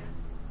my life,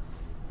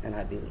 and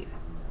I believe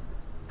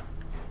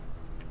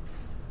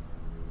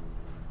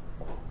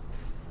it.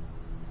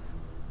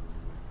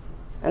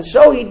 And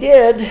so he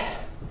did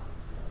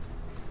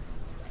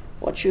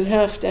what you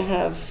have to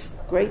have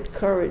great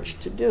courage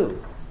to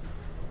do,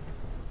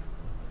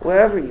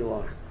 wherever you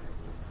are,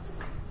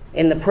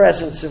 in the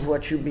presence of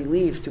what you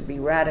believe to be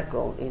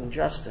radical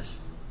injustice.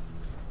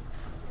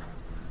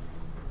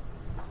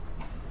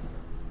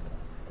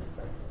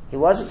 He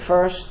wasn't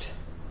first.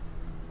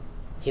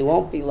 He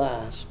won't be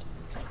last.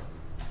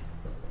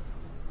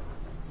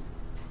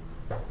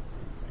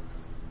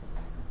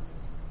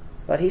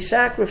 But he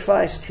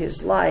sacrificed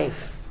his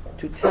life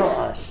to tell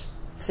us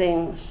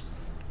things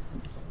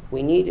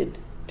we needed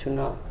to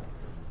know.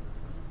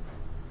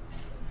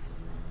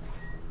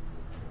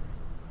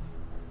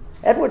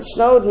 Edward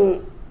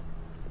Snowden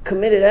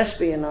committed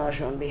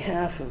espionage on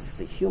behalf of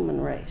the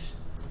human race.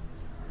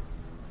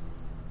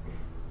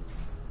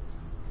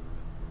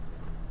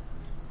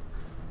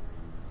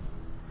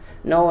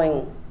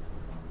 Knowing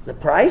the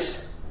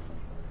price,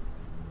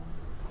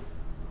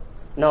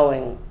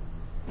 knowing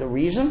the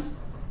reason,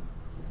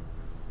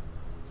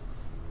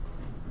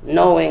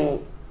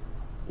 knowing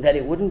that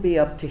it wouldn't be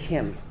up to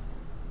him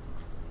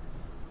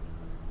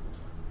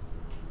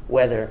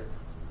whether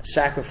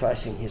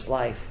sacrificing his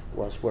life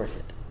was worth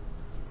it.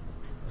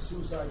 A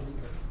suicide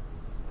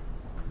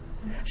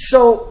leader.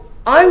 So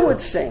I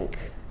would think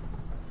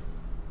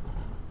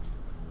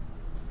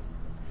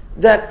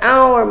that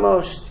our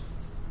most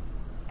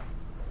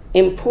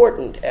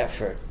important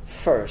effort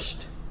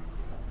first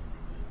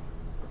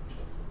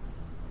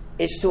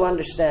is to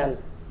understand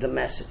the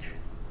message,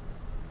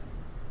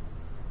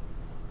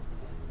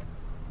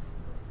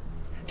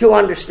 to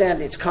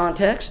understand its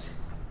context,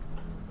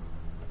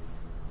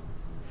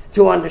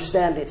 to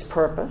understand its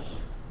purpose,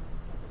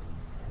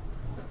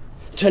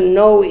 to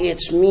know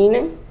its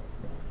meaning,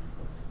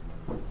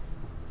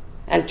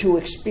 and to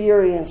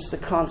experience the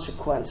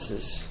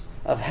consequences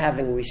of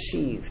having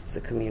received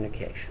the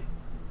communication.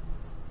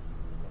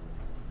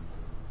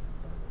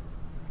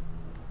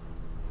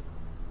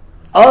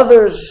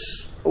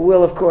 Others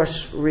will, of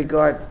course,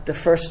 regard the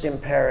first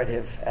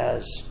imperative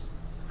as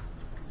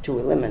to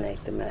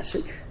eliminate the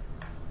message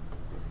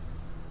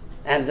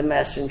and the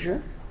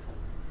messenger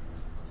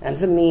and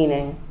the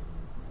meaning,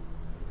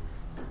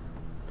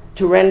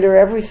 to render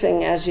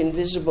everything as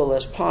invisible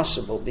as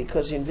possible,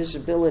 because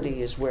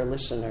invisibility is where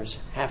listeners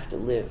have to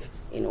live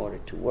in order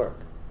to work.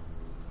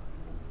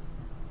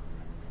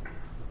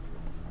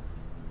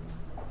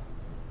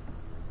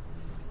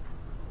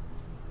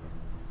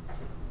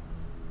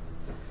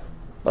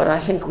 But I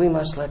think we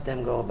must let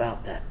them go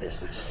about that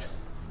business.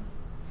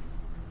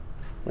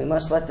 We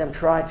must let them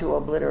try to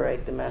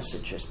obliterate the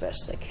message as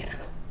best they can.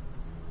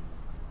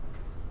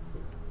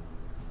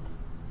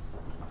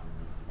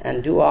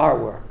 And do our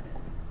work,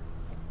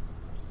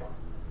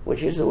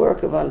 which is the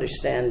work of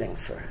understanding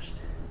first.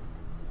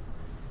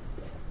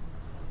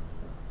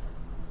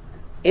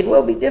 It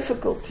will be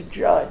difficult to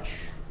judge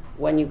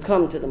when you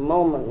come to the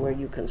moment where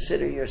you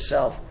consider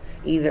yourself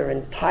either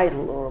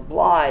entitled or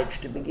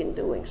obliged to begin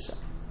doing so.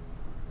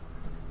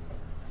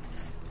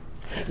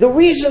 The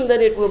reason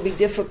that it will be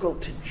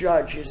difficult to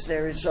judge is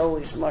there is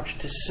always much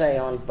to say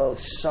on both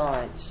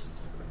sides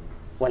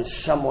when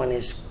someone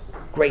is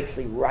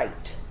greatly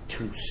right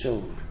too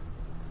soon.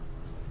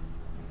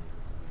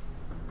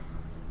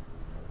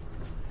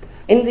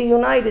 In the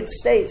United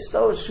States,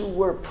 those who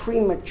were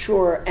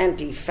premature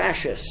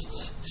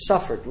anti-fascists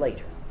suffered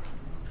later.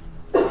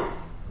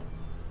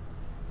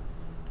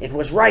 It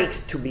was right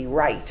to be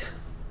right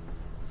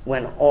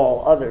when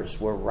all others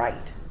were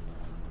right.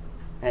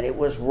 And it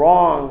was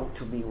wrong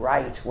to be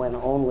right when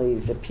only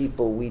the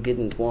people we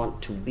didn't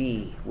want to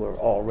be were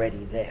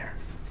already there.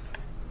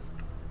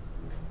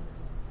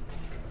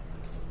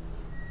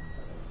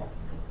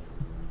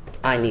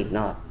 I need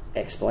not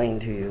explain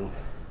to you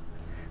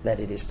that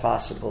it is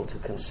possible to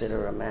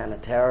consider a man a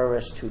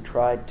terrorist who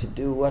tried to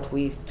do what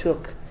we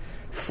took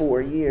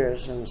 4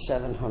 years and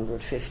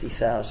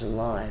 750,000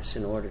 lives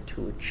in order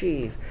to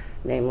achieve,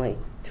 namely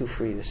to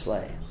free the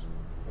slaves.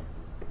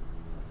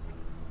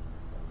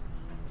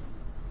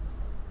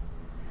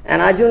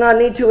 And I do not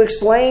need to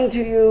explain to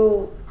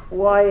you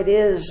why it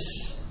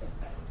is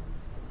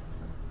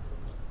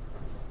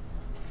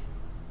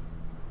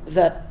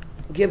that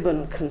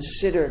Gibbon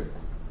considered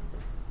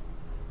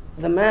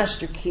the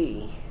master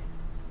key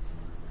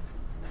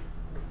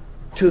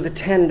to the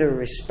tender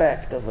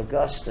respect of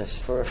Augustus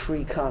for a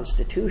free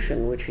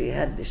constitution which he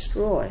had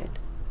destroyed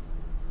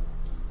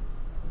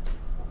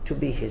to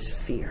be his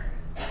fear.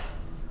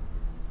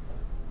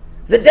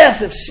 The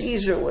death of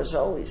Caesar was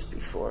always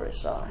before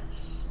his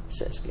eyes,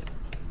 says Gibbon.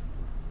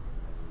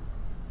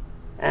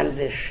 And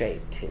this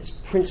shaped his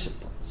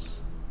principles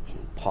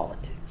in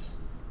politics.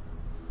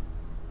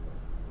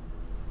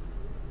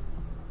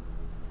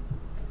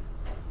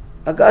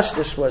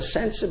 Augustus was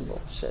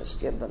sensible, says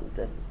Gibbon,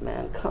 that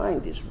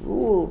mankind is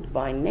ruled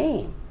by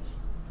names.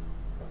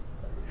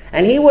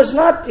 And he was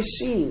not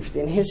deceived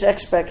in his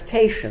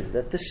expectation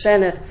that the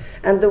Senate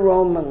and the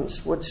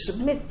Romans would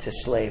submit to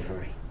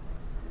slavery,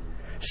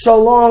 so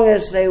long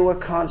as they were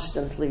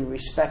constantly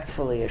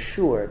respectfully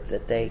assured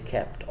that they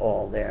kept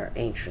all their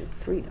ancient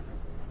freedom.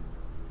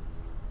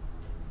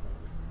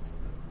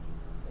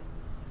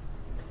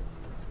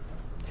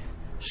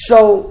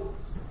 So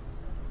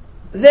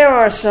there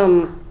are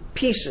some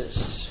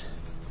pieces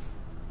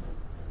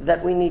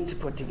that we need to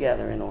put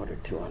together in order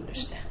to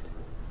understand.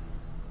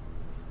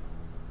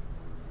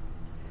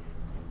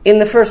 In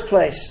the first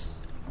place,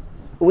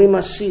 we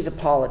must see the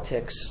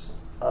politics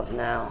of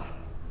now,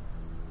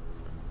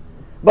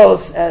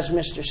 both as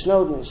Mr.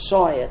 Snowden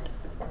saw it,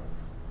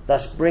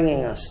 thus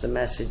bringing us the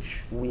message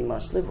we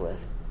must live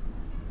with,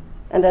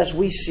 and as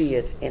we see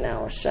it in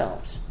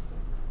ourselves.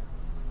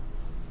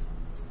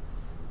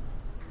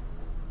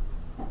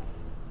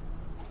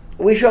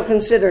 We shall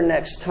consider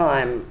next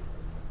time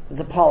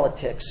the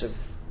politics of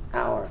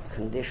our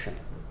condition.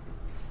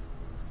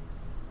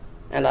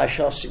 And I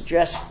shall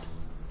suggest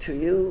to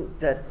you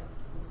that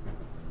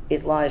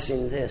it lies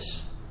in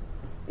this: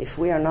 if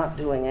we are not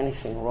doing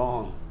anything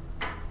wrong,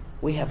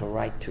 we have a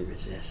right to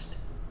resist.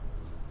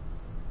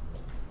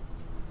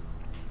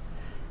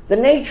 The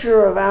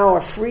nature of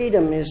our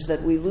freedom is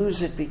that we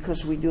lose it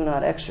because we do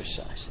not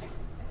exercise it.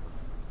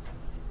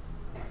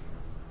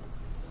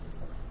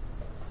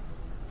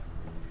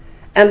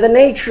 And the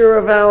nature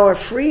of our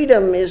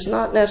freedom is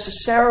not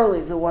necessarily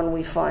the one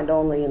we find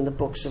only in the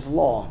books of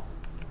law.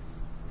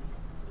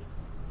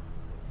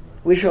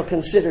 We shall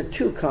consider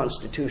two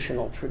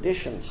constitutional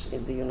traditions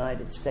in the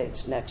United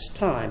States next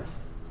time.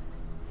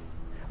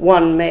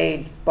 One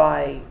made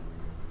by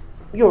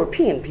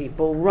European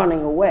people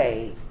running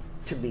away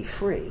to be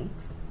free,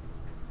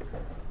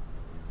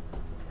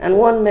 and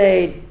one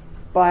made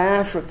by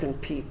African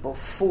people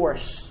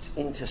forced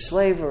into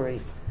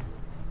slavery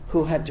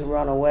who had to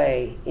run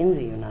away in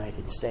the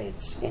United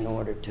States in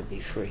order to be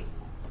free.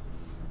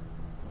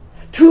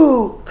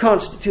 Two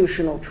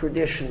constitutional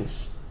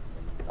traditions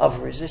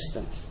of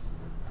resistance,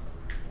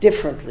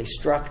 differently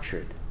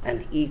structured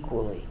and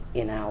equally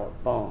in our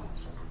bones.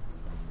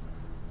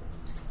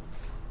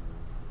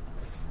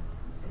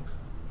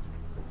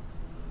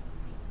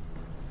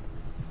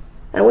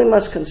 And we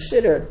must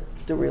consider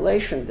the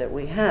relation that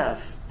we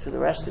have to the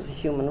rest of the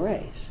human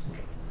race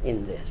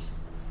in this,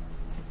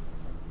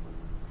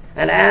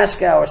 and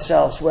ask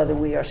ourselves whether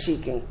we are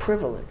seeking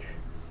privilege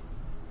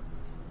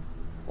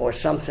or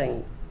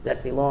something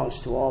that belongs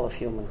to all of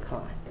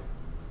humankind.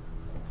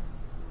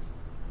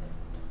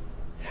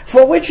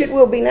 For which it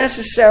will be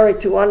necessary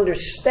to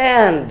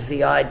understand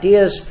the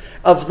ideas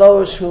of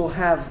those who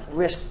have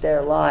risked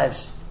their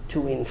lives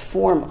to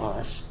inform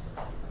us,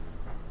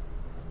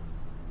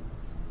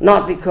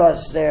 not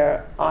because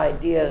their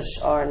ideas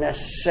are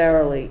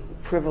necessarily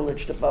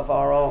privileged above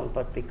our own,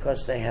 but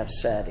because they have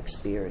sad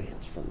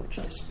experience from which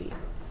to speak,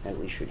 and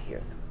we should hear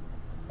them.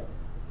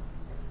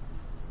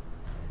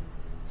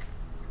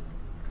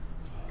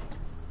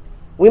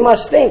 We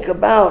must think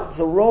about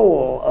the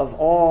role of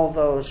all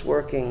those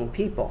working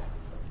people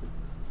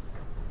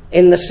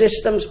in the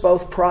systems,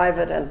 both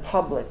private and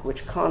public,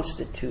 which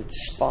constitute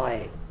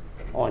spying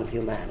on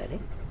humanity.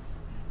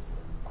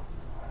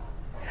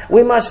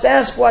 We must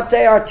ask what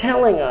they are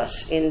telling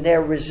us in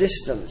their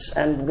resistance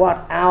and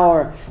what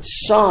our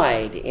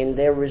side in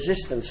their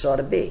resistance ought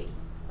to be.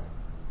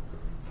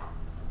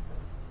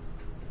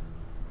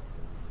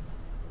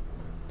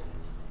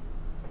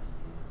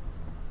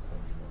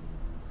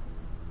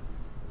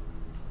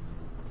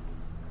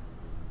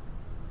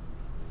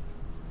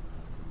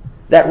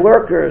 That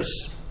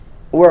workers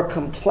were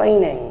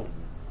complaining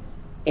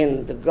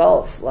in the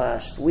Gulf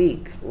last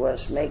week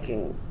was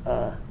making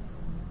a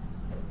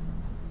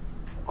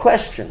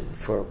question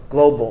for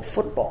global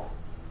football.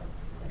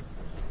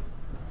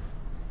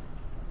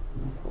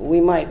 We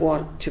might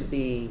want to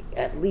be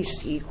at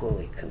least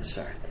equally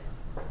concerned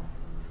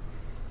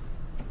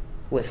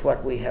with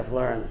what we have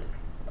learned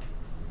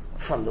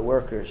from the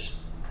workers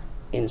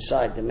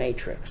inside the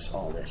matrix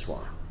all this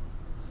while.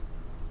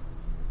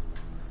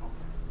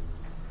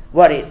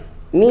 What it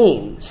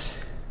means,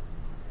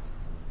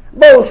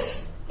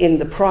 both in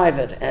the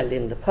private and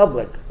in the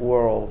public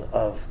world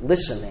of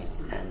listening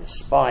and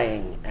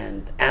spying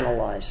and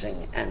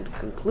analyzing and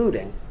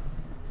concluding,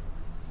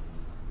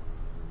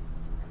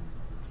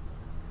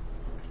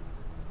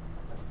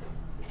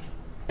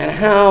 and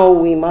how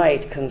we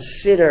might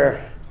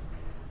consider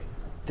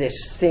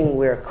this thing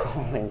we're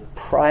calling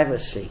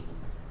privacy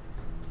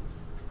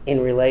in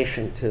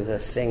relation to the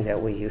thing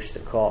that we used to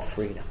call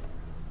freedom.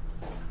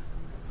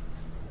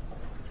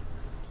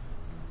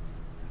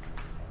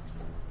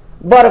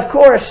 But of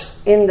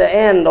course, in the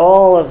end,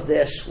 all of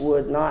this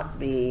would not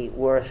be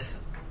worth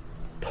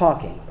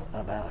talking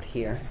about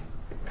here,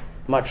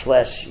 much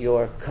less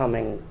your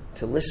coming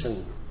to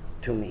listen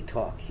to me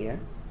talk here,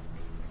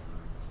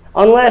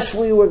 unless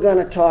we were going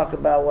to talk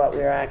about what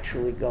we're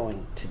actually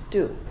going to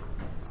do.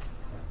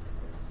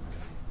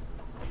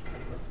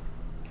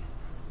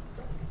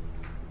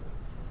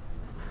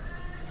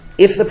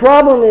 If the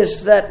problem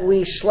is that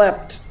we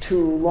slept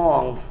too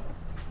long,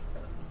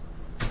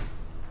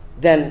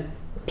 then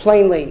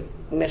plainly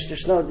Mr.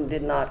 Snowden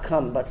did not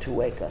come but to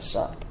wake us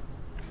up.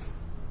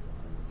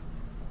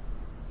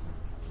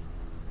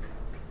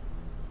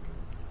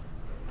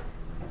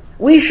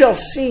 We shall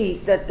see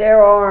that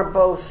there are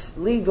both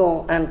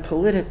legal and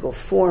political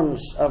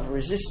forms of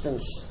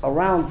resistance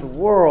around the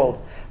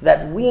world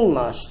that we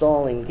must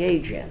all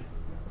engage in.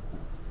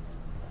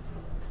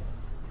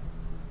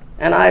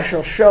 And I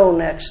shall show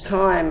next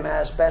time,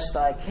 as best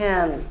I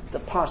can, the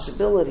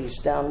possibilities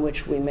down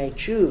which we may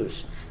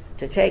choose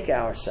to take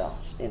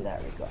ourselves in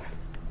that regard.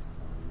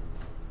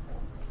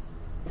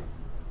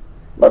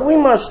 But we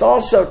must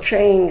also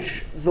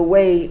change the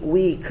way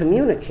we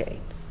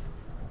communicate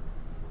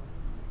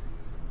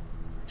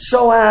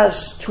so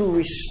as to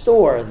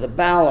restore the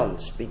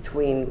balance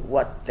between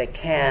what they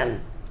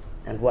can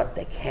and what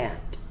they can't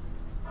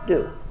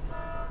do.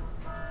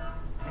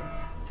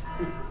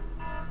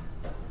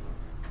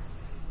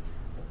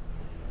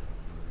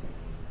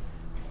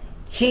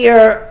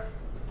 Here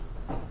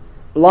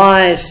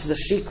lies the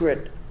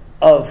secret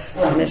of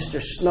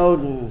Mr.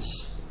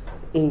 Snowden's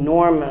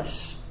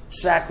enormous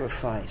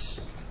sacrifice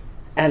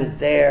and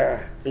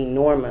their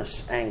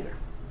enormous anger.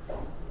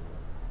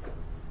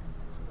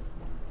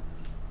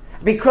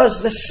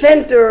 Because the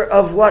center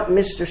of what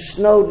Mr.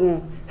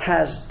 Snowden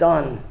has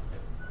done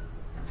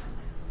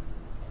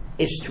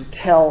is to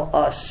tell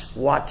us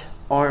what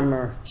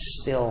armor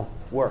still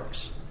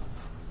works.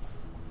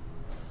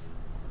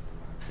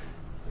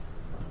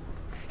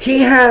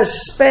 He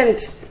has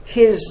spent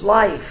his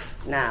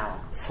life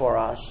now for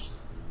us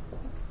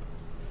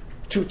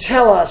to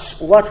tell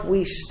us what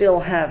we still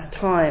have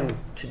time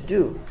to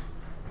do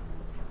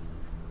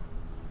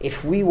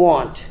if we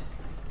want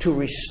to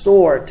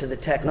restore to the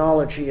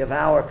technology of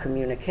our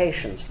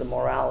communications the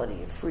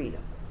morality of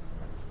freedom.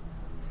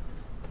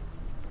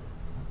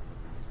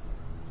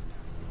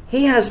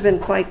 He has been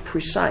quite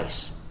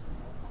precise.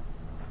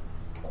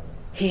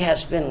 He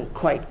has been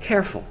quite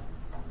careful.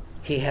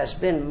 He has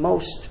been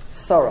most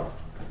thorough.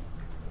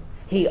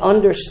 He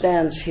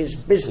understands his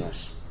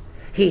business.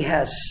 He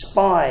has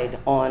spied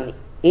on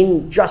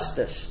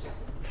injustice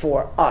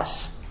for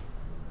us.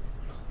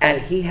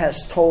 And he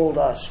has told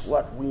us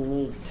what we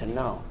need to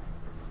know,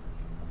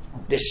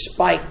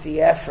 despite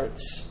the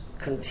efforts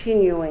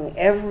continuing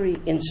every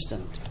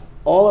instant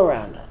all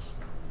around us.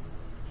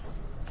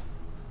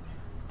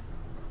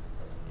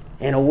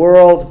 In a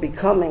world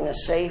becoming a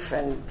safe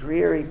and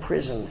dreary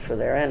prison for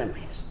their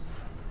enemies,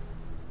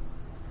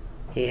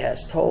 he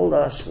has told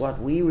us what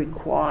we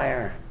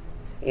require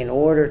in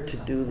order to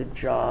do the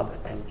job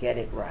and get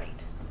it right.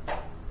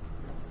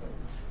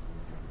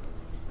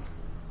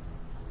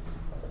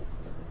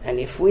 And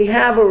if we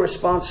have a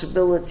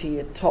responsibility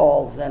at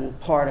all, then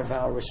part of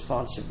our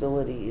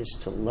responsibility is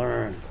to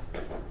learn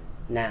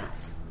now.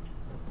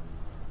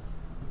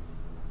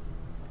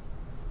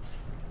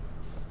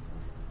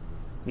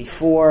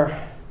 Before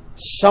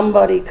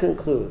somebody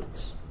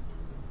concludes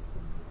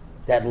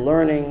that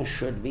learning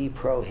should be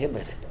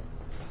prohibited.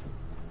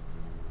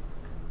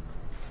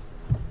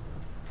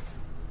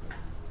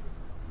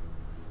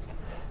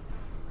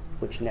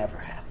 Which never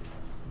happened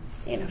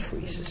in a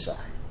free society.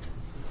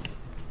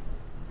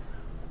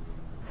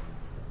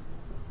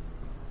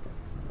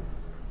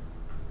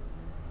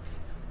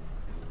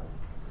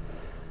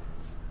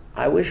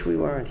 I wish we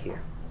weren't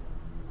here.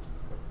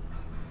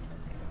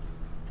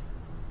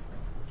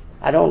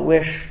 I don't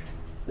wish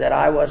that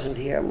I wasn't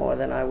here more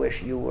than I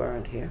wish you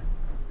weren't here.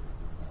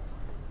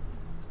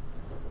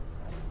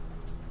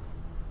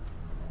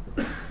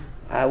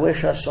 I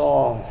wish us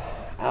all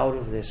out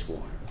of this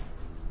war.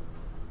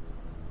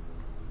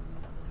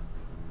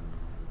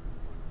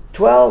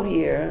 12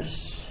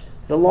 years,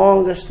 the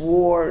longest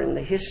war in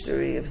the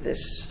history of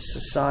this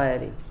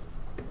society.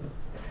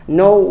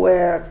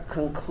 Nowhere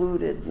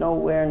concluded,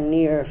 nowhere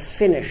near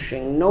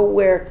finishing,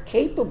 nowhere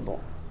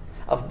capable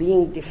of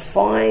being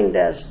defined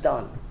as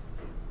done.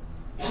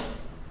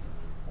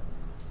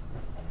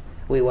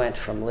 We went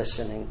from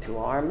listening to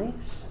armies,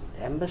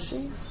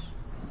 embassies,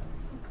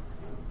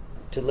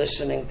 to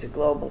listening to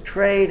global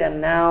trade, and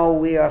now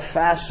we are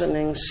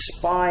fastening,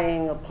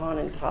 spying upon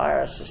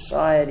entire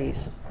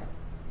societies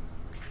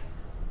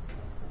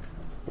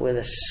with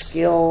a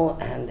skill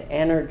and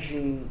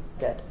energy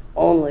that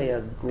only a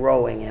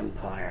growing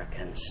empire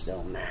can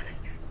still manage.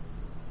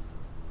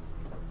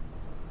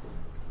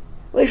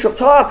 We shall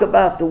talk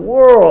about the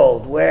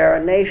world where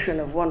a nation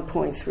of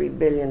 1.3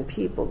 billion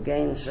people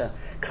gains a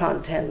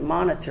content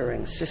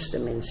monitoring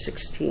system in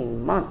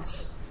 16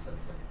 months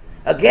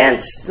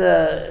against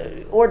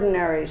the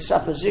ordinary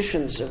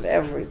suppositions of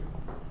every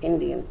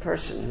Indian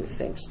person who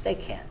thinks they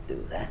can't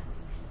do that.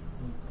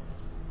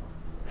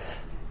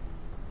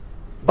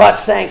 But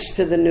thanks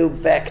to the new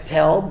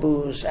Bechtel,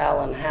 boos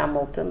Alan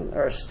Hamilton,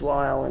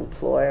 erstwhile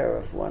employer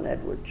of one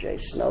Edward J.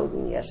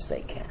 Snowden, yes,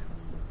 they can.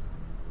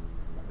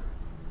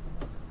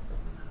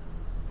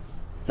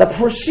 The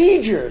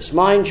procedures,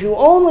 mind you,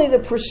 only the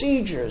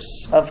procedures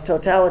of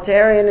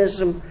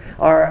totalitarianism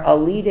are a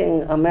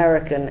leading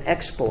American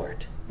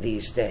export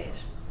these days.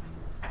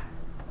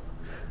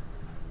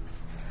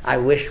 I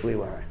wish we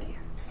weren't here.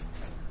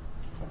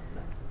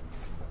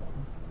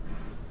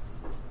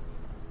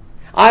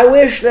 I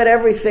wish that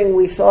everything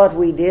we thought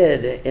we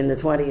did in the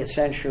 20th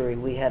century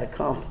we had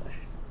accomplished.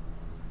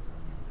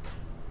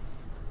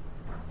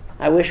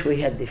 I wish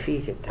we had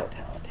defeated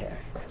totalitarianism.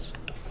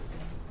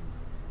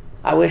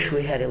 I wish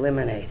we had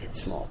eliminated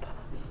smallpox.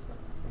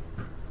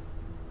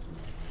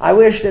 I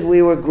wish that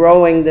we were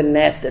growing the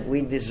net that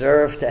we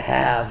deserve to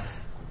have,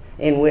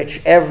 in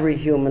which every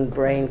human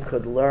brain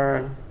could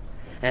learn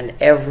and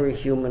every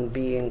human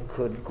being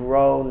could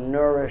grow,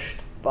 nourished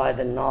by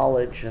the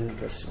knowledge and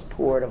the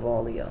support of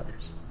all the others.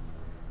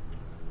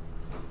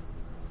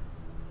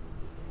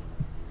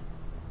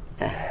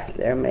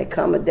 There may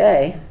come a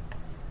day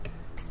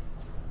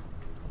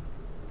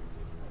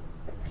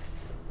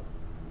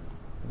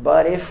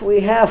but if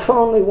we have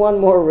only one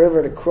more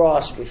river to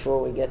cross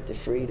before we get to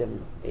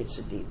freedom, it's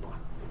a deep one.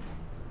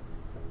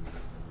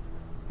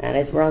 And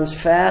it runs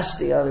fast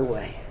the other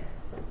way.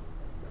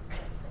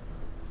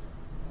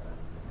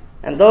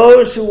 And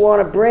those who want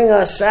to bring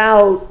us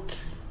out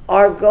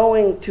are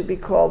going to be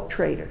called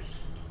traitors.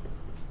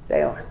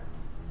 They are.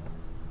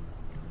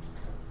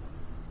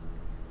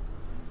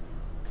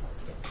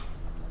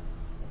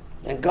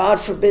 And God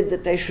forbid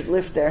that they should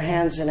lift their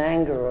hands in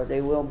anger, or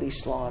they will be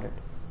slaughtered.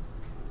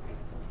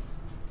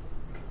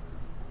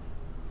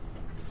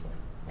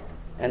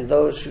 And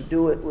those who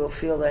do it will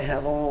feel they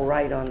have all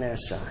right on their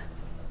side.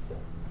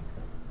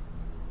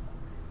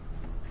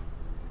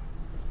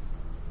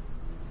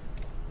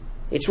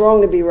 It's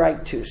wrong to be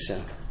right too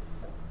soon.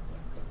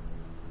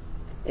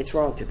 It's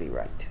wrong to be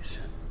right too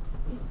soon.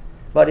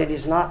 But it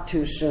is not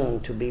too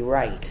soon to be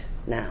right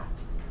now.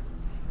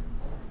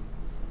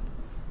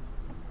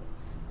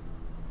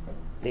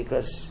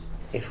 Because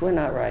if we're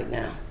not right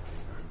now,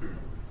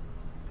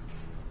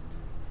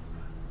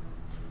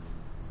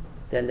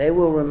 then they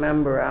will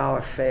remember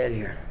our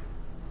failure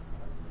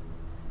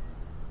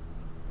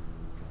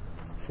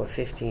for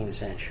 15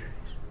 centuries.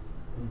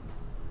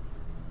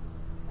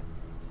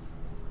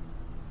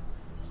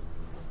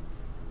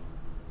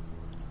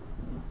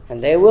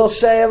 And they will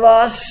say of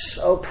us,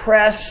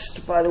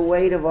 oppressed by the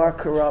weight of our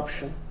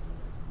corruption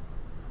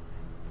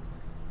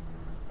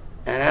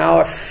and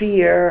our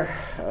fear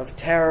of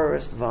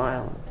terrorist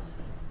violence,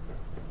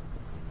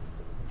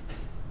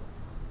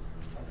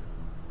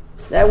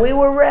 that we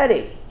were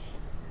ready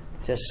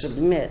to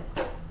submit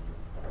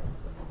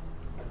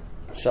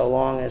so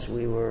long as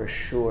we were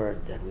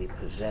assured that we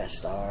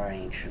possessed our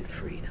ancient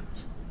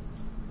freedoms.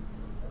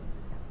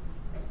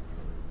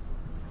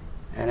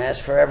 And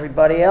as for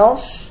everybody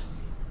else,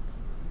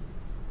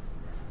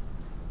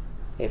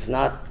 if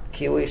not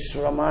civis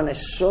Romanis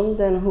sum,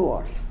 then who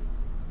are you?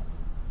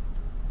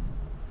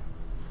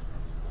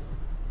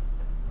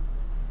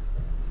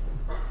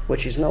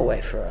 Which is no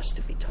way for us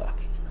to be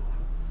talking in the world.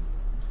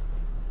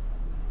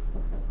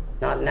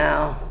 Not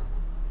now,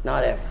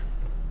 not ever.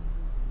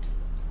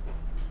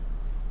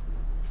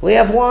 We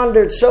have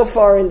wandered so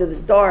far into the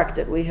dark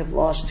that we have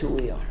lost who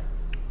we are.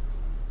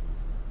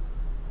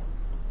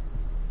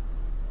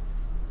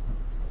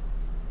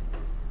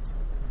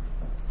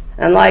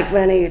 And like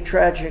many a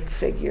tragic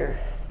figure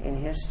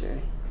in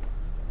history,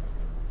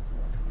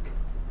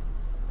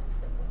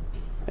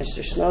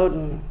 Mr.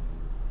 Snowden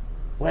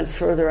went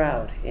further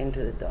out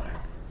into the dark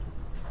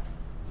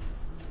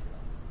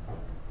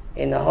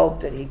in the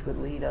hope that he could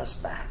lead us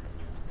back.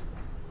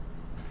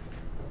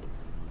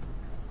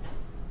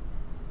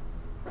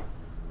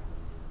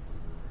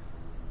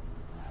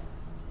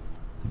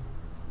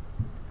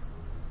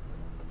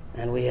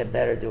 And we had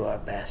better do our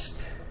best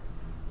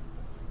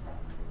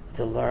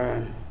to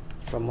learn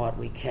from what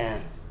we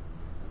can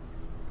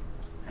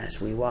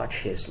as we watch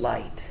his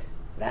light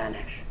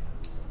vanish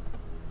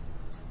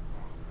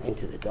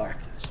into the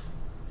darkness.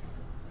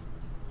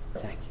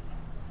 Thank you.